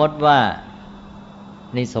สมมติว่า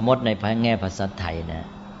นี่สมมติในแง่ภาษาไทยนะ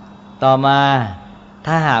ต่อมา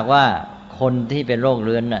ถ้าหากว่าคนที่เป็นโรคเ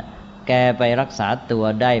รื้อนน่ะแกไปรักษาตัว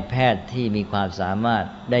ได้แพทย์ที่มีความสามารถ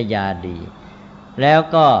ได้ยาดีแล้ว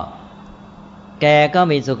ก็แกก็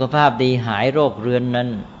มีสุขภาพดีหายโรคเรื้อนนั้น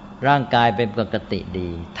ร่างกายเป็นปกติดี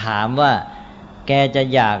ถามว่าแกจะ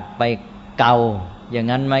อยากไปเกาอย่าง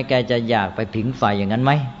นั้นไหมแกจะอยากไปผิงไฟอย่างนั้นไห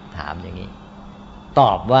มถามอย่างนี้ต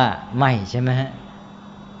อบว่าไม่ใช่ไหมฮะ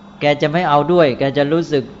แกจะไม่เอาด้วยแกจะรู้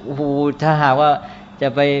สึกโอ้โหถ้าหากว่าจะ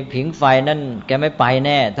ไปผิงไฟนั่นแกไม่ไปแ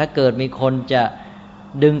น่ถ้าเกิดมีคนจะ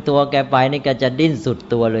ดึงตัวแกไปนี่แกจะดิ้นสุด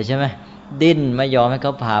ตัวเลยใช่ไหมดิ้นไม่ยอมให้เข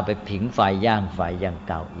าพาไปผิงไฟย่างไฟอย่าง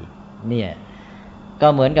เก่าอีกเนี่ยก็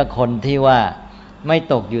เหมือนกับคนที่ว่าไม่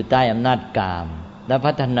ตกอยู่ใต้อำนาจกามและ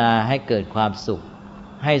พัฒนาให้เกิดความสุข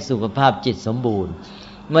ให้สุขภาพจิตสมบูรณ์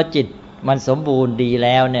เมื่อจิตมันสมบูรณ์ดีแ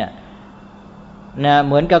ล้วเนี่ยนะเ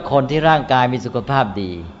หมือนกับคนที่ร่างกายมีสุขภาพ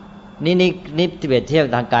ดีนี่เปรียบเทียบ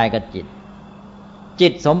ทางกายกับจิ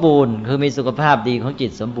ตสมบูรณ์คือมีสุขภาพดีของจิ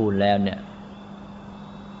ตสมบูรณ์แล้วเนี่ย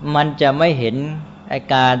มันจะไม่เห็นอา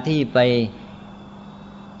การที่ไป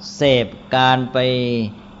เสพการไป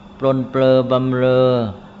ปรนเปรอบำเรอ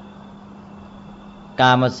ก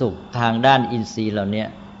ามสุขทางด้านอินทรีย์เหล่านี้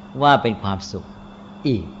ว่าเป็นความสุข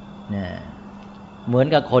อีกนะเหมือน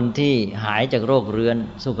กับคนที่หายจากโรคเรื้อน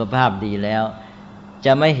สุขภาพดีแล้วจ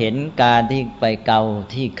ะไม่เห็นการที่ไปเกา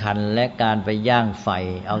ที่คันและการไปย่างไฟ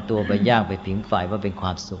เอาตัวไปย่างไปผิงไฟว่าเป็นคว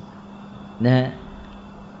ามสุขนะ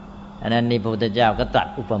อันนั้นนี่พระพุทธเจ้าก็ตรัส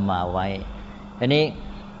อุปมาไว้อันนี้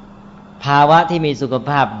ภาวะที่มีสุข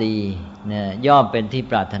ภาพดีเนี่ยย่อมเป็นที่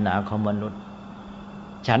ปรารถนาของมนุษย์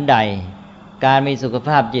ฉันใดการมีสุขภ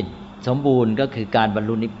าพจิตสมบูรณ์ก็คือการบรร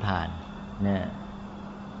ลุนิพพานนะ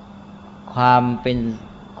ควา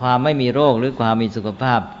มไม่มีโรคหรือความมีสุขภ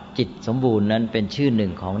าพจิตสมบูรณ์นั้นเป็นชื่อหนึ่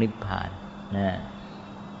งของนิพพานนะ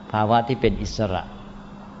ภาวะที่เป็นอิสระ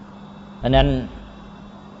เพราะนั้น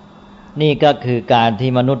นี่ก็คือการ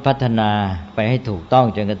ที่มนุษย์พัฒนาไปให้ถูกต้อง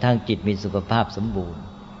จนกระทั่งจิตมีสุขภาพสมบูรณ์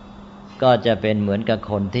ก็จะเป็นเหมือนกับ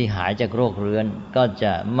คนที่หายจากโรคเรื้อนก็จ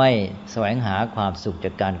ะไม่แสวงหาความสุขจ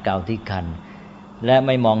ากการเกาที่คันและไ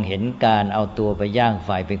ม่มองเห็นการเอาตัวไปย่างไฟ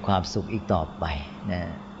เป็นความสุขอีกต่อไปนะ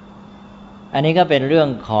อันนี้ก็เป็นเรื่อง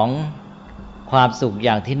ของความสุขอ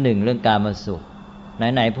ย่างที่หนึ่งเรื่องกามสุขไ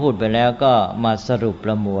หนๆพูดไปแล้วก็มาสรุปป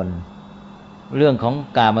ระมวลเรื่องของ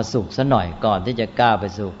กามสุขซะหน่อยก่อนที่จะก้าวไป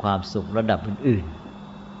สู่ความสุขระดับอื่น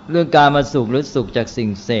ๆเรื่องกามสุขหรือสุขจากสิ่ง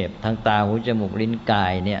เสพทางตาหูจมูกลิ้นกา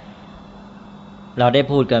ยเนี่ยเราได้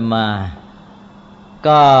พูดกันมา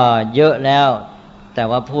ก็เยอะแล้วแต่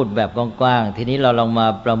ว่าพูดแบบกว้างๆทีนี้เราลองมา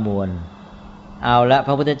ประมวลเอาละพ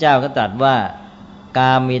ระพุทธเจ้าก็ตรัสว่าก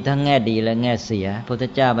ามมีทั้งแง่ดีและแง่เสียพระพุทธ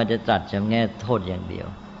เจ้ามันจะตรัสเฉพาะแง่โทษอย่างเดียว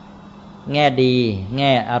แง่ดีแ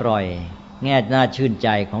ง่อร่อยแง่น่าชื่นใจ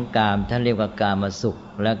ของกามท่านเรียกว่ากามสุข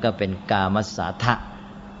แล้วก็เป็นกามสาทะ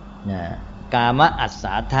นะกามอัสส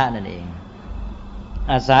าทะนั่นเอง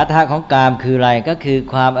อัสสาทะของกามคืออะไรก็คือ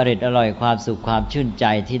ความอร่อยความสุขความชื่นใจ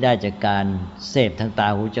ที่ได้จากการเสพทางตา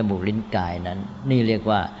หูจมูกลิ้นกายนั้นนี่เรียก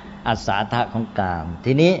ว่าอัสสาทะของกาม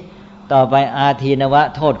ทีนี้ต่อไปอาทีนวะ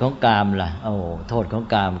โทษของกามล่ะโอ้โทษของ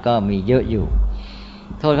กามก็มีเยอะอยู่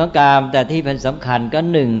โทษของกามแต่ที่เป็นสำคัญก็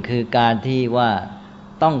หนึ่งคือการที่ว่า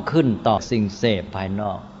ต้องขึ้นต่อสิ่งเสพภายน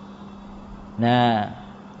อกนะ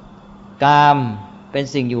กามเป็น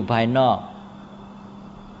สิ่งอยู่ภายนอก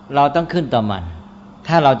เราต้องขึ้นต่อมัน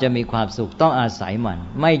ถ้าเราจะมีความสุขต้องอาศัยมัน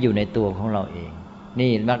ไม่อยู่ในตัวของเราเอง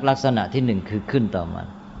นี่ลักษณะที่หนึ่งคือขึ้นต่อมัน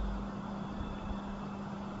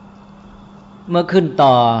เมื่อขึ้น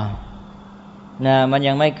ต่อนะมัน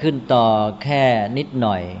ยังไม่ขึ้นต่อแค่นิดห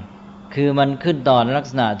น่อยคือมันขึ้นต่อในลัก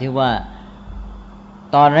ษณะที่ว่า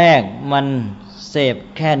ตอนแรกมันเสพ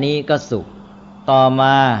แค่นี้ก็สุขต่อม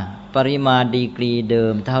าปริมาณดีกรีเดิ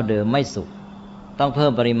มเท่าเดิมไม่สุขต้องเพิ่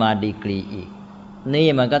มปริมาณดีกรีอีกนี่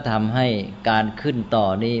มันก็ทำให้การขึ้นต่อ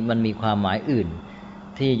นี้มันมีความหมายอื่น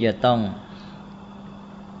ที่จะต้อง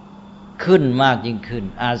ขึ้นมากยิ่งขึ้น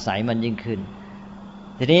อาศัยมันยิ่งขึ้น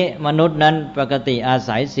ทีนี้มนุษย์นั้นปกติอา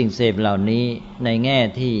ศัยสิ่งเสพเหล่านี้ในแง่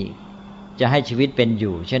ที่จะให้ชีวิตเป็นอ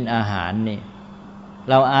ยู่เช่นอาหารนี่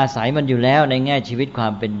เราอาศัยมันอยู่แล้วในแง่ชีวิตควา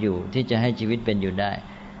มเป็นอยู่ที่จะให้ชีวิตเป็นอยู่ได้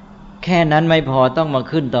แค่นั้นไม่พอต้องมา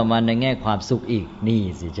ขึ้นต่อมาในแง่ความสุขอีกนี่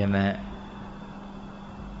สิใช่ไหม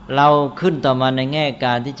เราขึ้นต่อมาในแง่ก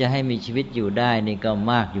ารที่จะให้มีชีวิตอยู่ได้นี่ก็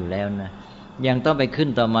มากอยู่แล้วนะยังต้องไปขึ้น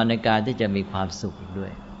ต่อมาในการที่จะมีความสุขอีกด้ว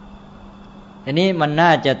ยทีนี้มันน่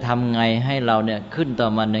าจะทำไงให้เราเนี่ยขึ้นต่อ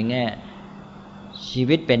มาในแง่ชี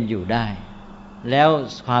วิตเป็นอยู่ได้แล้ว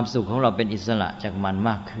ความสุขของเราเป็นอิสระจากมัน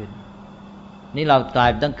มากขึ้นนี่เรากลาย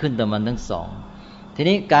ต้องขึ้นต่อมันทั้งสองที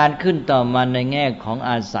นี้การขึ้นต่อมันในแง่ของ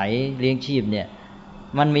อาศัยเลี้ยงชีพเนี่ย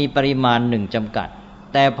มันมีปริมาณหนึ่งจำกัด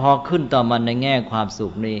แต่พอขึ้นต่อมันในแง่ความสุ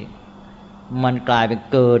ขนี่มันกลายเป็น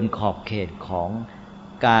เกินขอบเขตของ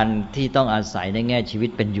การที่ต้องอาศัยในแง่ชีวิต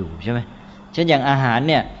เป็นอยู่ใช่ไหมเช่นอย่างอาหาร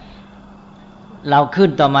เนี่ยเราขึ้น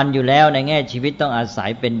ต่อมันอยู่แล้วในแง่ชีวิตต้องอาศัย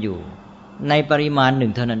เป็นอยู่ในปริมาณหนึ่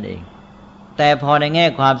งเท่านั้นเองแต่พอในแง่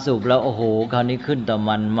ความสุขแล้วโอ้โหคราวนี้ขึ้นต่อ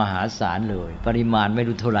มันมหาศาลเลยปริมาณไม่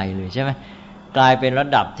รู้เท่าไหร่เลยใช่ไหมกลายเป็นระ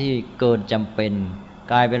ดับที่เกินจำเป็น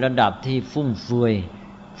กลายเป็นระดับที่ฟุ่มเฟือย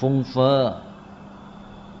ฟุ้งเฟ้อ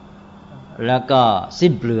แล้วก็สิ้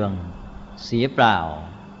นเปลืองเสียเปล่า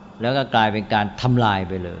แล้วก็กลายเป็นการทำลาย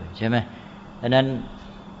ไปเลยใช่ไหมดัง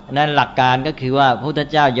นั้นหลักการก็คือว่าพระพุทธ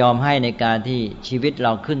เจ้ายอมให้ในการที่ชีวิตเร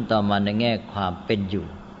าขึ้นต่อมาในแง่ความเป็นอยู่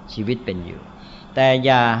ชีวิตเป็นอยู่แต่อ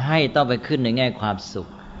ย่าให้ต้องไปขึ้นในแง่ความสุข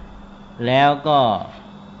แล้วก็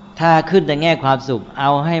ถ้าขึ้นในแง่ความสุขเอ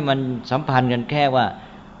าให้มันสัมพันธ์กันแค่ว่า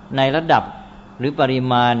ในระดับหรือปริ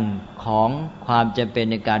มาณของความจำเป็น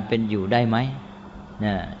ในการเป็นอยู่ได้ไหม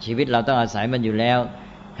ชีวิตเราต้องอาศัยมันอยู่แล้ว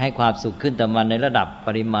ให้ความสุขขึ้นต่อมันในระดับป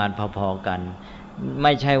ริมาณพอๆกันไ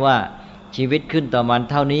ม่ใช่ว่าชีวิตขึ้นต่อมัน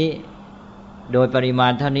เท่านี้โดยปริมา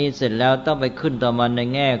ณเท่านี้เสร็จแล้วต้องไปขึ้นต่อมันใน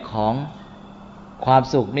แง่ของความ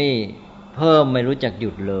สุขนี่เพิ่มไม่รู้จักหยุ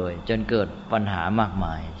ดเลยจนเกิดปัญหามากม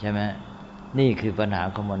ายใช่ไหมนี่คือปัญหา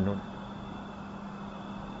ของมนุษย์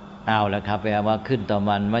เอาละครับแปลว่าขึ้นต่อ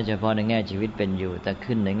มันไม่เฉพาะในแง่ชีวิตเป็นอยู่แต่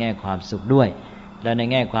ขึ้นในแง่ความสุขด้วยและใน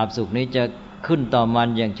แง่ความสุขนี้จะขึ้นต่อมัน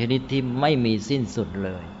อย่างชนิดที่ไม่มีสิ้นสุดเล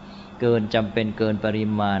ยเกินจำเป็นเกินปริ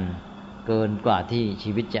มาณเกินกว่าที่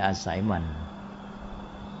ชีวิตจะอาศัยมัน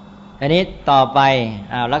อันนี้ต่อไป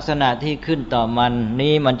ลักษณะที่ขึ้นต่อมัน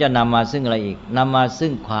นี้มันจะนำมาซึ่งอะไรอีกนำมาซึ่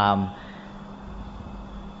งความ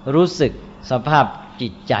รู้สึกสภาพจิ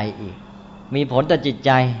ตใจอีกมีผลต่อจิตใ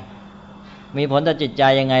จมีผลต่อจิตใจ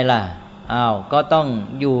ยังไงล่ะก็ต้อง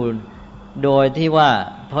อยู่โดยที่ว่า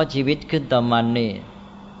เพราะชีวิตขึ้นต่อมันนี่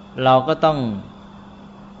เราก็ต้อง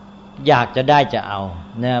อยากจะได้จะเอา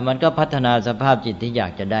เนี่ยมันก็พัฒนาสภาพจิตที่อยา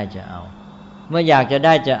กจะได้จะเอาเมื่ออยากจะไ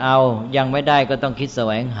ด้จะเอายังไม่ได้ก็ต้องคิดแส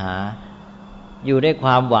วงหาอยู่ด้วยคว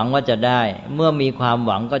ามหวังว่าจะได้เมื่อมีความห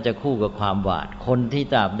วังก็จะคู่กับความหวาดคนที่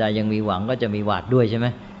ตราบใดยังมีหวังก็จะมีหวาดด้วยใช่ไหม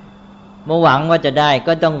เมื่อหวังว่าจะได้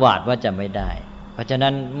ก็ต้องหวาดว่าจะไม่ได้เพราะฉะ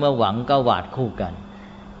นั้นเมื่อหวังก็หวาดคู่กัน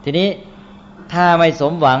ทีนี้ถ้าไม่ส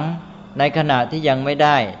มหวังในขณะที่ยังไม่ไ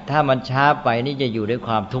ด้ถ้ามันช้าไปนี่จะอยู่ด้วยค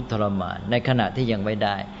วามทุกข์ทรมานในขณะที่ยังไม่ไ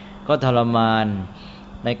ด้ก็ทรมาน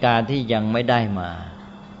ในการที่ยังไม่ได้มา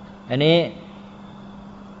อันนี้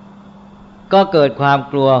ก็เกิดความ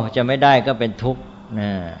กลัวจะไม่ได้ก็เป็นทุกข์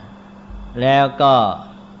แล้วก็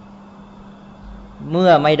เมื่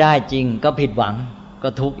อไม่ได้จริงก็ผิดหวังก็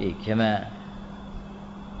ทุกข์อีกใช่ไหม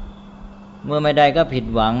เมื่อไม่ได้ก็ผิด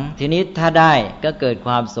หวังทีนี้ถ้าได้ก็เกิดค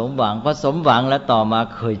วามสมหวังพอสมหวังแล้วต่อมา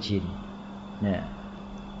เคยชินเนี่ย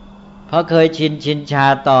พอเคยชินชา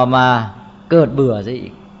ต่อมาเกิดเบื่อซะอี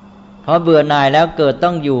กพอเบื่อหน่ายแล้วเกิดต้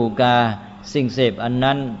องอยู่กับสิ่งเสพอัน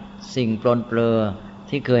นั้นสิ่งปรนเปรอ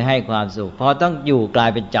ที่เคยให้ความสุขพอต้องอยู่กลาย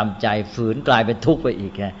เป็นจำใจฝืนกลายเป็นทุกข์ไปอี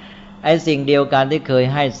กไอ้สิ่งเดียวกันที่เคย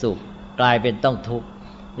ให้สุขกลายเป็นต้องทุกข์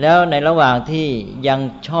แล้วในระหว่างที่ยัง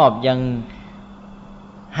ชอบยัง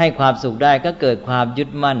ให้ความสุขได้ก็เกิดความยึด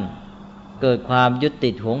มั่นเกิดความยึดติ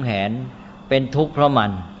ดหวงแหนเป็นทุกข์เพราะมั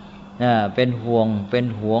นเป็นห่วงเป็น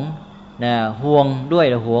หวงห่วงด้วย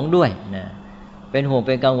หวงด้วยเป็นห่วงเ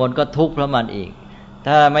ป็นกังวลก็ทุกข์เพราะมันอีก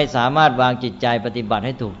ถ้าไม่สามารถวางจิตใจปฏิบัติใ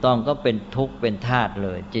ห้ถูกต้องก็เป็นทุกข์เป็นธาตุเล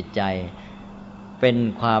ยจิตใจเป็น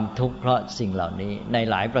ความทุกข์เพราะสิ่งเหล่านี้ใน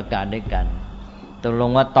หลายประการด้วยกันตกล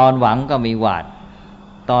งว่าตอนหวังก็มีหวาด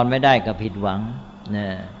ตอนไม่ได้ก็ผิดหวัง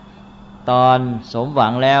ตอนสมหวั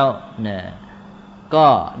งแล้วก็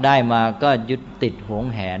ได้มาก็ยึดติดหวง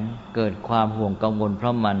แหนเกิดความห่วงกังวลเพร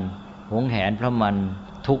าะมันหวงแหนเพราะมัน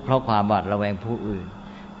ทุกข์เพราะความหวาดระแวงผู้อื่น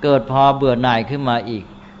เกิดพอเบื่อหน่ายขึ้นมาอีก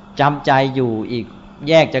จำใจอยู่อีก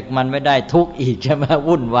แยกจากมันไม่ได้ทุกข์อีกใช่ไหม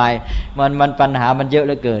วุ่นวายมันปัญหามันเยอะเห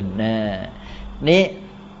ลือเกินนี้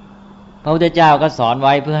พระพุทธเจ้าก็สอนไ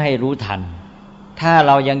ว้เพื่อให้รู้ทันถ้าเ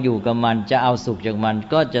รายังอยู่กับมันจะเอาสุขจากมัน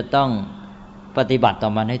ก็จะต้องปฏิบัติต่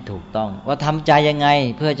อมันให้ถูกต้องว่าทำใจยังไง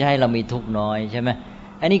เพื่อจะให้เรามีทุกข์น้อยใช่ไหม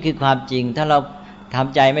อันนี้คือความจริงถ้าเราท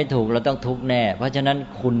ำใจไม่ถูกเราต้องทุกข์แน่เพราะฉะนั้น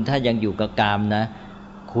คุณถ้ายังอยู่กับกามนะ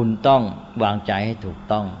คุณต้องวางใจให้ถูก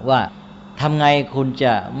ต้องว่าทำไงคุณจ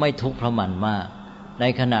ะไม่ทุกข์เพราะมันมากใน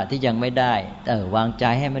ขณะที่ยังไม่ได้วางใจ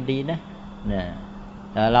ให้มันดีนะ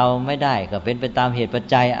แต่เราไม่ได้ก็เป็นไปตามเหตุปัจ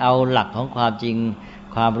จัยเอาหลักของความจริง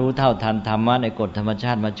ความรู้เท่าทันธรรมะในกฎธรรมช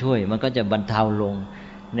าติมาช่วยมันก็จะบรรเทาลง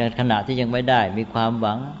ในขณะที่ยังไม่ได้มีความห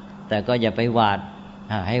วังแต่ก็อย่าไปหวาด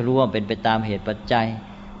ให้รู้ว่าเป็นไปตามเหตุปัจจัย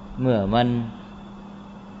เมื่อมัน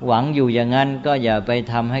หวังอยู่อย่างนั้นก็อย่าไป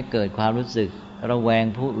ทำให้เกิดความรู้สึกระแวง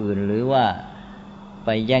ผู้อื่นหรือว่าไป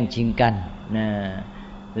แย่งชิงกัน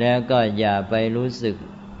แล้วก็อย่าไปรู้สึก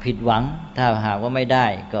ผิดหวังถ้าหากว่าไม่ได้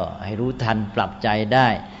ก็ให้รู้ทันปรับใจได้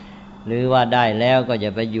หรือว่าได้แล้วก็อย่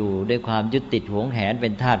าไปอยู่ด้วยความยึดติดหวงแหนเป็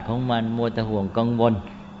นทาสของมันมัวแต่ห่วงกังวล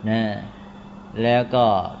แล้วก็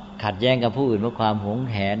ขัดแย้งกับผู้อื่นเพราะความหวง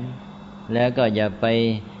แหนแล้วก็อย่าไป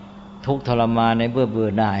ทุกข์ทรมานในเบื่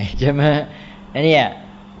อหน่ายใช่ไหมอันนี้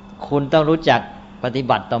คุณต้องรู้จักปฏิ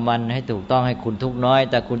บัติต่อมันให้ถูกต้องให้คุณทุกข์น้อย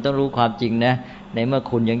แต่คุณต้องรู้ความจริงนะในเมื่อ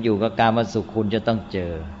คุณยังอยู่กับกามสุขคุณจะต้องเจ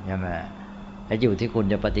อใช่ไหมแล้วอยู่ที่คุณ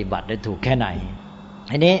จะปฏิบัติได้ถูกแค่ไหน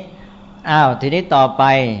ทีนี้ต่อไป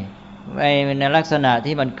ในลักษณะ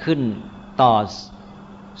ที่มันขึ้นต่อ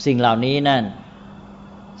สิ่งเหล่านี้นั่น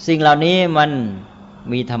สิ่งเหล่านี้มัน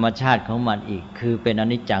มีธรรมชาติของมันอีกคือเป็นอ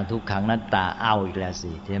นิจจังทุกขังอนัตตาเอาอีกแล้ว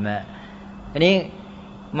สิใช่ไหมทีนี้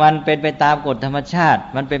มันเป็นไปตามกฎธรรมชาติ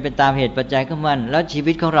มันเป็นไปตามเหตุปัจจัยของมันแล้วชี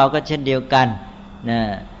วิตของเราก็เช่นเดียวกัน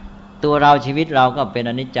ตัวเราชีวิตเราก็เป็น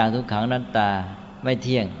อนิจจังทุกขังอนัตตาไม่เ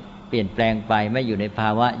ที่ยงเปลี่ยนแปลงไปไม่อยู่ในภา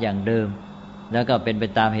วะอย่างเดิมแล้วก็เป็นไป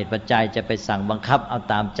ตามเหตุปัจจัยจะไปสั่งบังคับเอา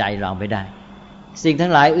ตามใจเราไม่ได้สิ่งทั้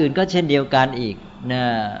งหลายอื่นก็เช่นเดียวกันอีก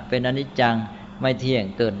เป็นอนิจจังไม่เที่ยง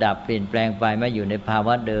เกิดดับเปลี่ยนแปลงไปไม่อยู่ในภาว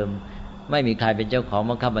ะเดิมไม่มีใครเป็นเจ้าของ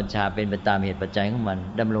บังคับบัญชาเป็นไปตามเหตุปัจจัยของมัน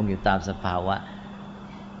ดำรงอยู่ตามสภาวะ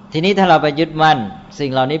ทีนี้ถ้าเราไปยึดมั่นสิ่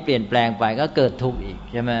งเหล่านี้เปลี่ยนแปลงไปก็เกิดทุกข์อีก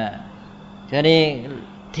ใช่ไหมทีนี้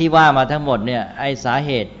ที่ว่ามาทั้งหมดเนี่ยไอ้สาเ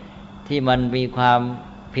หตุที่มันมีความ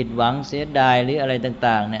ผิดหวังเสียดายหรืออะไร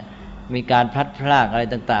ต่างๆเนี่ยมีการพลัดพรากอะไร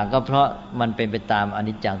ต่างๆก็เพราะมันเป็นไปตามอ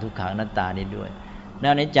นิจจังทุกขังอนัตตานี้ด้วย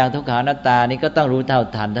อนิจจังทุกขังอนัตตานี้ก็ต้องรู้เท่า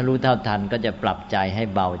ทันถ้ารู้เท่าทันก็จะปรับใจให้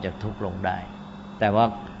เบาจากทุกข์ลงได้แ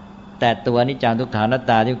ต่ตัวอนิจจังทุกขังอนัต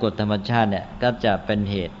ตาที่กฎธรรมชาติเนี่ยก็จะเป็น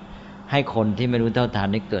เหตุให้คนที่ไม่รู้เท่าทัน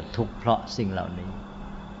นี้เกิดทุกข์เพราะสิ่งเหล่านี้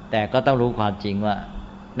แต่ก็ต้องรู้ความจริงว่า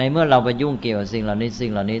ในเมื่อเราไปยุ่งเกี่ยวกับสิ่งเหล่า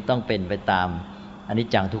นี้ต้องเป็นไปตามอนิจ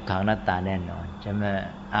จังทุกขังอนัตตาแน่นอนใช่ไหม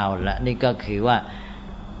เอาละนี่ก็คือว่า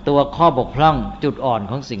ตัวข้อบกพร่องจุดอ่อน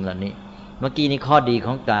ของสิ่งเหล่านี้เมื่อกี้นี่ข้อดีข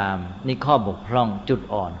องกามนี่ข้อบกพร่องจุด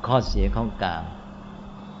อ่อนข้อเสียของกาม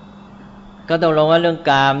ก็ต้องลงว่าเรื่อง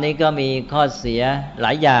กามนี่ก็มีข้อเสียหล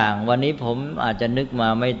ายอย่างวันนี้ผมอาจจะนึกมา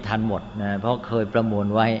ไม่ทันหมดนะเพราะเคยประมวล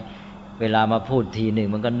ไว้เวลามาพูดทีหนึ่ง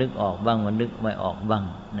มันก็นึกออกบ้างมันนึกไม่ออกบ้าง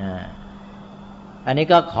นะอันนี้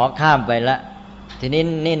ก็ขอข้ามไปละทีนี้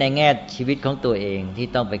นี่ในแง่ชีวิตของตัวเองที่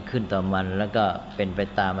ต้องไปขึ้นต่อมันแล้วก็เป็นไป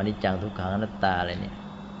ตามอนิจจังทุกขังอนัตตาอะไรเนี่ย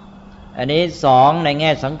อันนี้สองในแ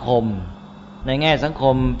ง่สังคม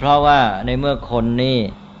เพราะว่าในเมื่อคนนี่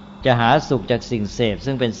จะหาสุขจากสิ่งเสพ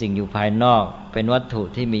ซึ่งเป็นสิ่งอยู่ภายนอกเป็นวัตถุ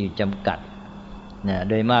ที่มีอยู่จำกัดนะ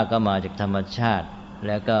โดยมากก็มาจากธรรมชาติแ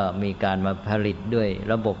ล้วก็มีการมาผลิตด้วย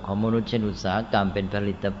ระบบของมนุษย์เช่นอุตสาหกรรมเป็นผ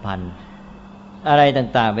ลิตภัณฑ์อะไร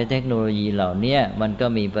ต่างๆเป็นเทคโนโลยีเหล่านี้มันก็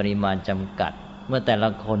มีปริมาณจำกัดเมื่อแต่ละ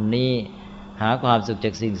คนนี้หาความสุขจ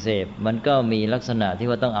ากสิ่งเสพมันก็มีลักษณะที่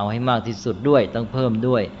ว่าต้องเอาให้มากที่สุดด้วยต้องเพิ่ม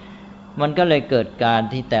ด้วยมันก็เลยเกิดการ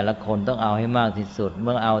ที่แต่ละคนต้องเอาให้มากที่สุดเ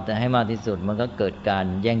มื่อเอาแต่ให้มากที่สุดมันก็เกิดการ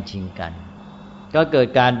แย่งชิงกันก็เกิด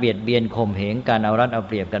การเบียดเบียนข่มเหงการเอารัดเอาเ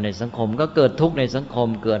ปรียบกันในสังคมก็เกิดทุกข์ในสังคม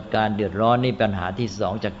เกิดการเดือดร้อนนี่ปัญหาที่สอ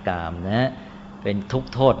งจากกามนะเป็นทุกข์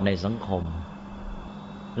โทษในสังคม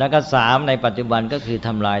แล้วก็สามในปัจจุบันก็คือท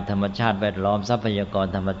ำลายธรรมชาติแวดล้อมทรัพยากร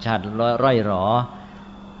ธรรมชาติร่อยหรอ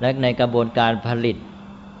และในกระบวนการผลิต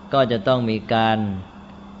ก็จะต้องมีการ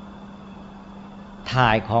ถ่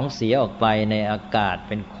ายของเสียออกไปในอากาศเ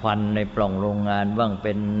ป็นควันในปล่องโรงงานบ้างเ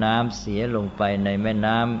ป็นน้ำเสียลงไปในแม่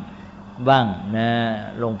น้ำบ้างนะ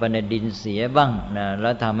ลงไปในดินเสียบ้างนะแล้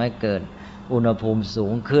วทำให้เกิดอุณหภูมิสู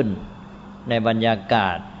งขึ้นในบรรยากา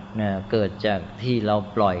ศนะเกิดจากที่เรา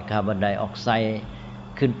ปล่อยคาร์บอนไดออกไซด์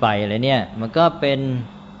ขึ้นไปอะไรเนี่ยมันก็เป็น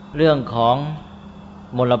เรื่องของ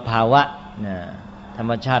มลภาวะนะธรร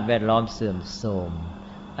มชาติแวดล้อมเสื่อมโทรม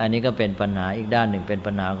อันนี้ก็เป็นปัญหาอีกด้านหนึ่งเป็น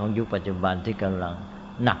ปัญหาของยุคปัจจุบันที่กำลัง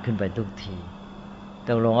หนักขึ้นไปทุกทีต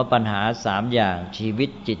กลงว่าปัญหา3อย่างชีวิต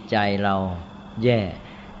จิตใจเราแย่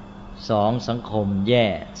2สังคมแย่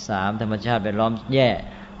3ธรรมชาติแวดล้อมแย่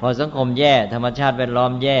พอสังคมแย่ธรรมชาติแวดล้อ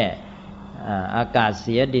มแย่อากาศเ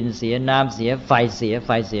สียดินเสียน้ำเสียไฟเ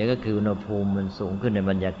สียก็คืออุณหภูมิมันสูงขึ้นใน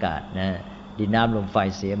บรรยากาศนะดินน้ำลมไฟ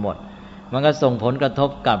เสียหมดมันก็ส่งผลกระทบ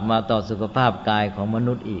กลับมาต่อสุขภาพกายของม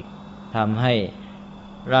นุษย์อีกทำให้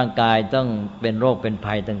ร่างกายต้องเป็นโรคเป็น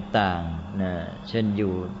ภัยต่างๆนะเช่นอ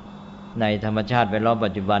ยู่ในธรรมชาติแวดล้อมปั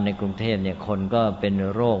จจุบันในกรุงเทพเนี่ยคนก็เป็น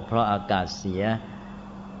โรคเพราะอากาศเสีย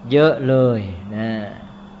เยอะเลยนะ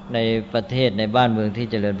ในประเทศในบ้านเมืองที่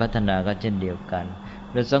เจริญพัฒนาก็เช่นเดียวกัน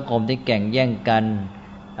โดยสังคมที่แข่งแย่งกัน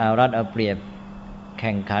เอารัดเอาเปรียบแ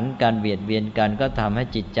ข่งขันกันเบียดเบียนกันก็ทำให้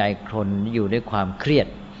จิตใจคนอยู่ด้วยความเครียด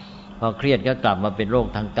พอเครียดก็กลับมาเป็นโรค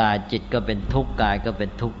ทางกายจิตก็เป็นทุกข์กายก็เป็น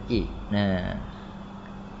ทุกข์อีกนะ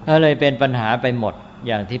ก็เลยเป็นปัญหาไปหมดอ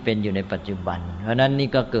ย่างที่เป็นอยู่ในปัจจุบันเพราะนั้นนี่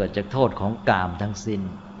ก็เกิดจากโทษของกามทั้งสิ้น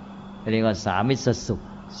เรียกว่าสามิส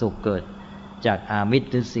สุขเกิดจากอามิส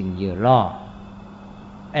หรือสิ่งเหยื่อล่อ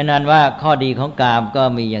ไอ้นั้นว่าข้อดีของกามก็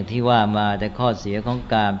มีอย่างที่ว่ามาแต่ข้อเสียของ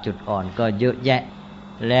กามจุดอ่อนก็เยอะแยะ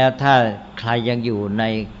แล้วถ้าใครยังอยู่ใน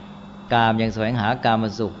กามยังแสวงหากาม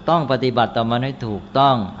สุขต้องปฏิบัติต่อมันให้ถูกต้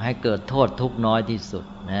องให้เกิดโทษทุกข์น้อยที่สุด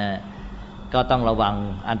นะก็ต้องระวัง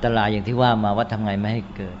อันตรายอย่างที่ว่ามาว่าทำไงไม่ให้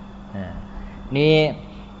เกิดนี่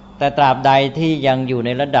แต่ตราบใดที่ยังอยู่ใน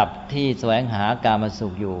ระดับที่แสวงหากามสุ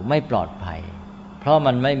ขอยู่ไม่ปลอดภัยเพราะ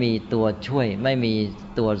มันไม่มีตัวช่วยไม่มี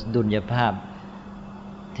ตัวดุลยภาพ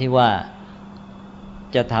ที่ว่า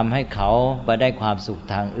จะทำให้เขาไปได้ความสุข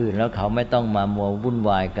ทางอื่นแล้วเขาไม่ต้องมามัววุ่น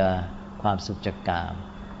วายกับความสุขจากกาม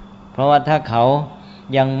เพราะว่าถ้าเขา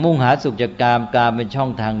ยังมุ่งหาสุขจากกามเป็นช่อง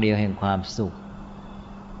ทางเดียวแห่งความสุข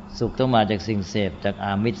ต้องมาจากสิ่งเสพจากอ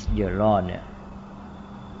ามิสเหยื่อล่อเนี่ย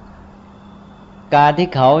การที่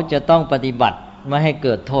เขาจะต้องปฏิบัติไม่ให้เ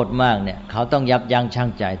กิดโทษมากเนี่ยเขาต้องยับยั้งชั่ง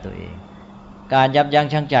ใจตัวเองการยับยั้ง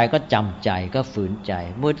ชั่งใจก็จำใจก็ฝืนใจ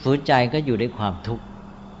เมื่อฝืนใจก็อยู่ในความทุกข์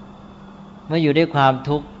เมื่ออยู่ในความ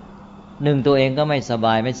ทุกข์1ตัวเองก็ไม่สบ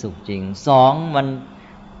ายไม่สุขจริง2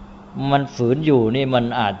มันฝืนอยู่นี่มัน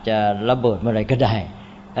อาจจะระเบิดเมื่อไรก็ได้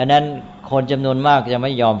อันนั้นคนจำนวนมากจะไ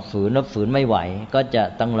ม่ยอมฝืนแล้วฝืนไม่ไหวก็จะ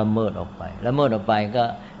ต้องละเมิดออกไปก็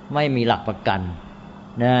ไม่มีหลักประกัน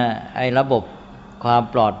นะไอ้ระบบความ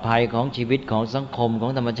ปลอดภัยของชีวิตของสังคมขอ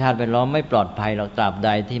งธรรมชาติแวดล้อมไม่ปลอดภัยหรอกตราบใด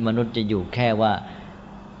ที่มนุษย์จะอยู่แค่ว่า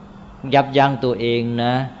ยับยั้งตัวเองน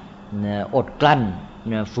ะอดกลั้น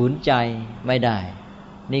ฝืนใจไม่ได้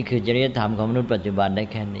นี่คือจริยธรรมของมนุษย์ปัจจุบันได้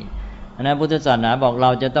แค่นี้นะพุทธศาสนาบอกเร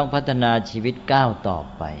าจะต้องพัฒนาชีวิตก้าวต่อ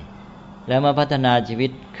ไปแล้วมาพัฒนาชีวิ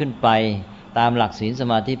ตขึ้นไปตามหลักศีลส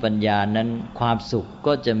มาธิปัญญานั้นความสุข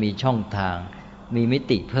ก็จะมีช่องทางมีมิ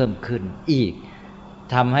ติเพิ่มขึ้นอีก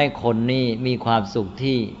ทำให้คนนี่มีความสุข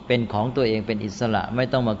ที่เป็นของตัวเองเป็นอิสระไม่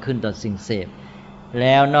ต้องมาขึ้นต่อสิ่งเสพแ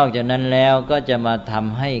ล้วนอกจากนั้นแล้วก็จะมาท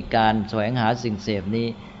ำให้การแสวงหาสิ่งเสพนี้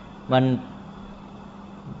มัน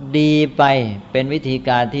ดีไปเป็นวิธี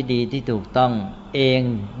การที่ดีที่ถูกต้องเอง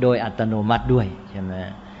โดยอัตโนมัติด้วยใช่ไหม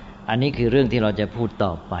อันนี้คือเรื่องที่เราจะพูดต่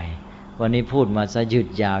อไปวันนี้พูดมาซะยืด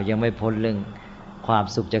ยาวยังไม่พ้นเรื่องความ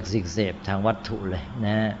สุขจากสิ่งเสพทางวัตถุเลยน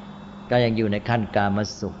ะก็ยังอยู่ในขั้นกาม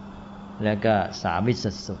สุขแล้วก็สามิส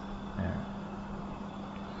สุข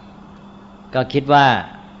ก็คิดว่า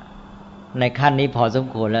ในขั้นนี้พอสม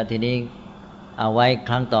ควรแล้วทีนี้เอาไว้ค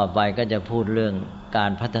รั้งต่อไปก็จะพูดเรื่อง กา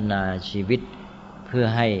รพัฒนาชีวิตเพื่อ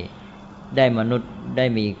ให้ได้มนุษย์ได้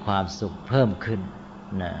มีความสุขเพิ่มขึ้น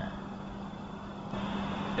นะ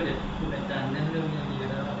ก็เลยคุณอาจารย์เน้นเรื่องนี้ดี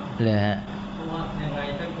แล้วเลยฮะเพราะว่ายังไง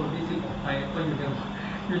ถ้าคนที่สึกออกไปก็อ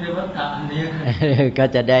ยู่ในวัฏฏะอันนี้ก็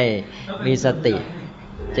จะได้มีสติ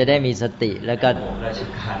จะได้มีสติแล้วก็ราช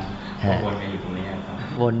การวนกันอยู่ตรงนี้ครับ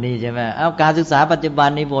วนนี่ใช่ไหมการศึกษาปัจจุบัน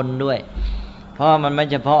นี่วนด้วยเพราะมันไม่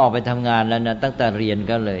เฉพาะออกไปทำงานแล้วนะตั้งแต่เรียน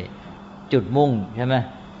ก็เลยจุดมุ่งใช่ไหม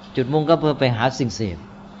จุดมุ่งก็เพื่อไปหาสิ่งเสพ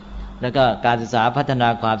แล้วก็การศึกษาพัฒนา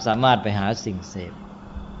ความสามารถไปหาสิ่งเสพ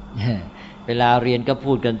เวลาเรียนก็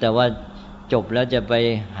พูดกันแต่ว่าจบแล้วจะไป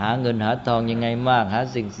หาเงินหาทองยังไงมากหา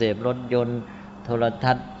สิ่งเสพรถยนต์โทร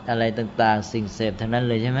ทัศน์อะไรต่างๆสิ่งเสพทั้งนั้น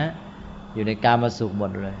เลยใช่ไหมอยู่ในกามสุขหม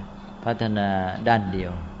ดเลยพัฒนาด้านเดีย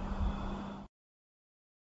ว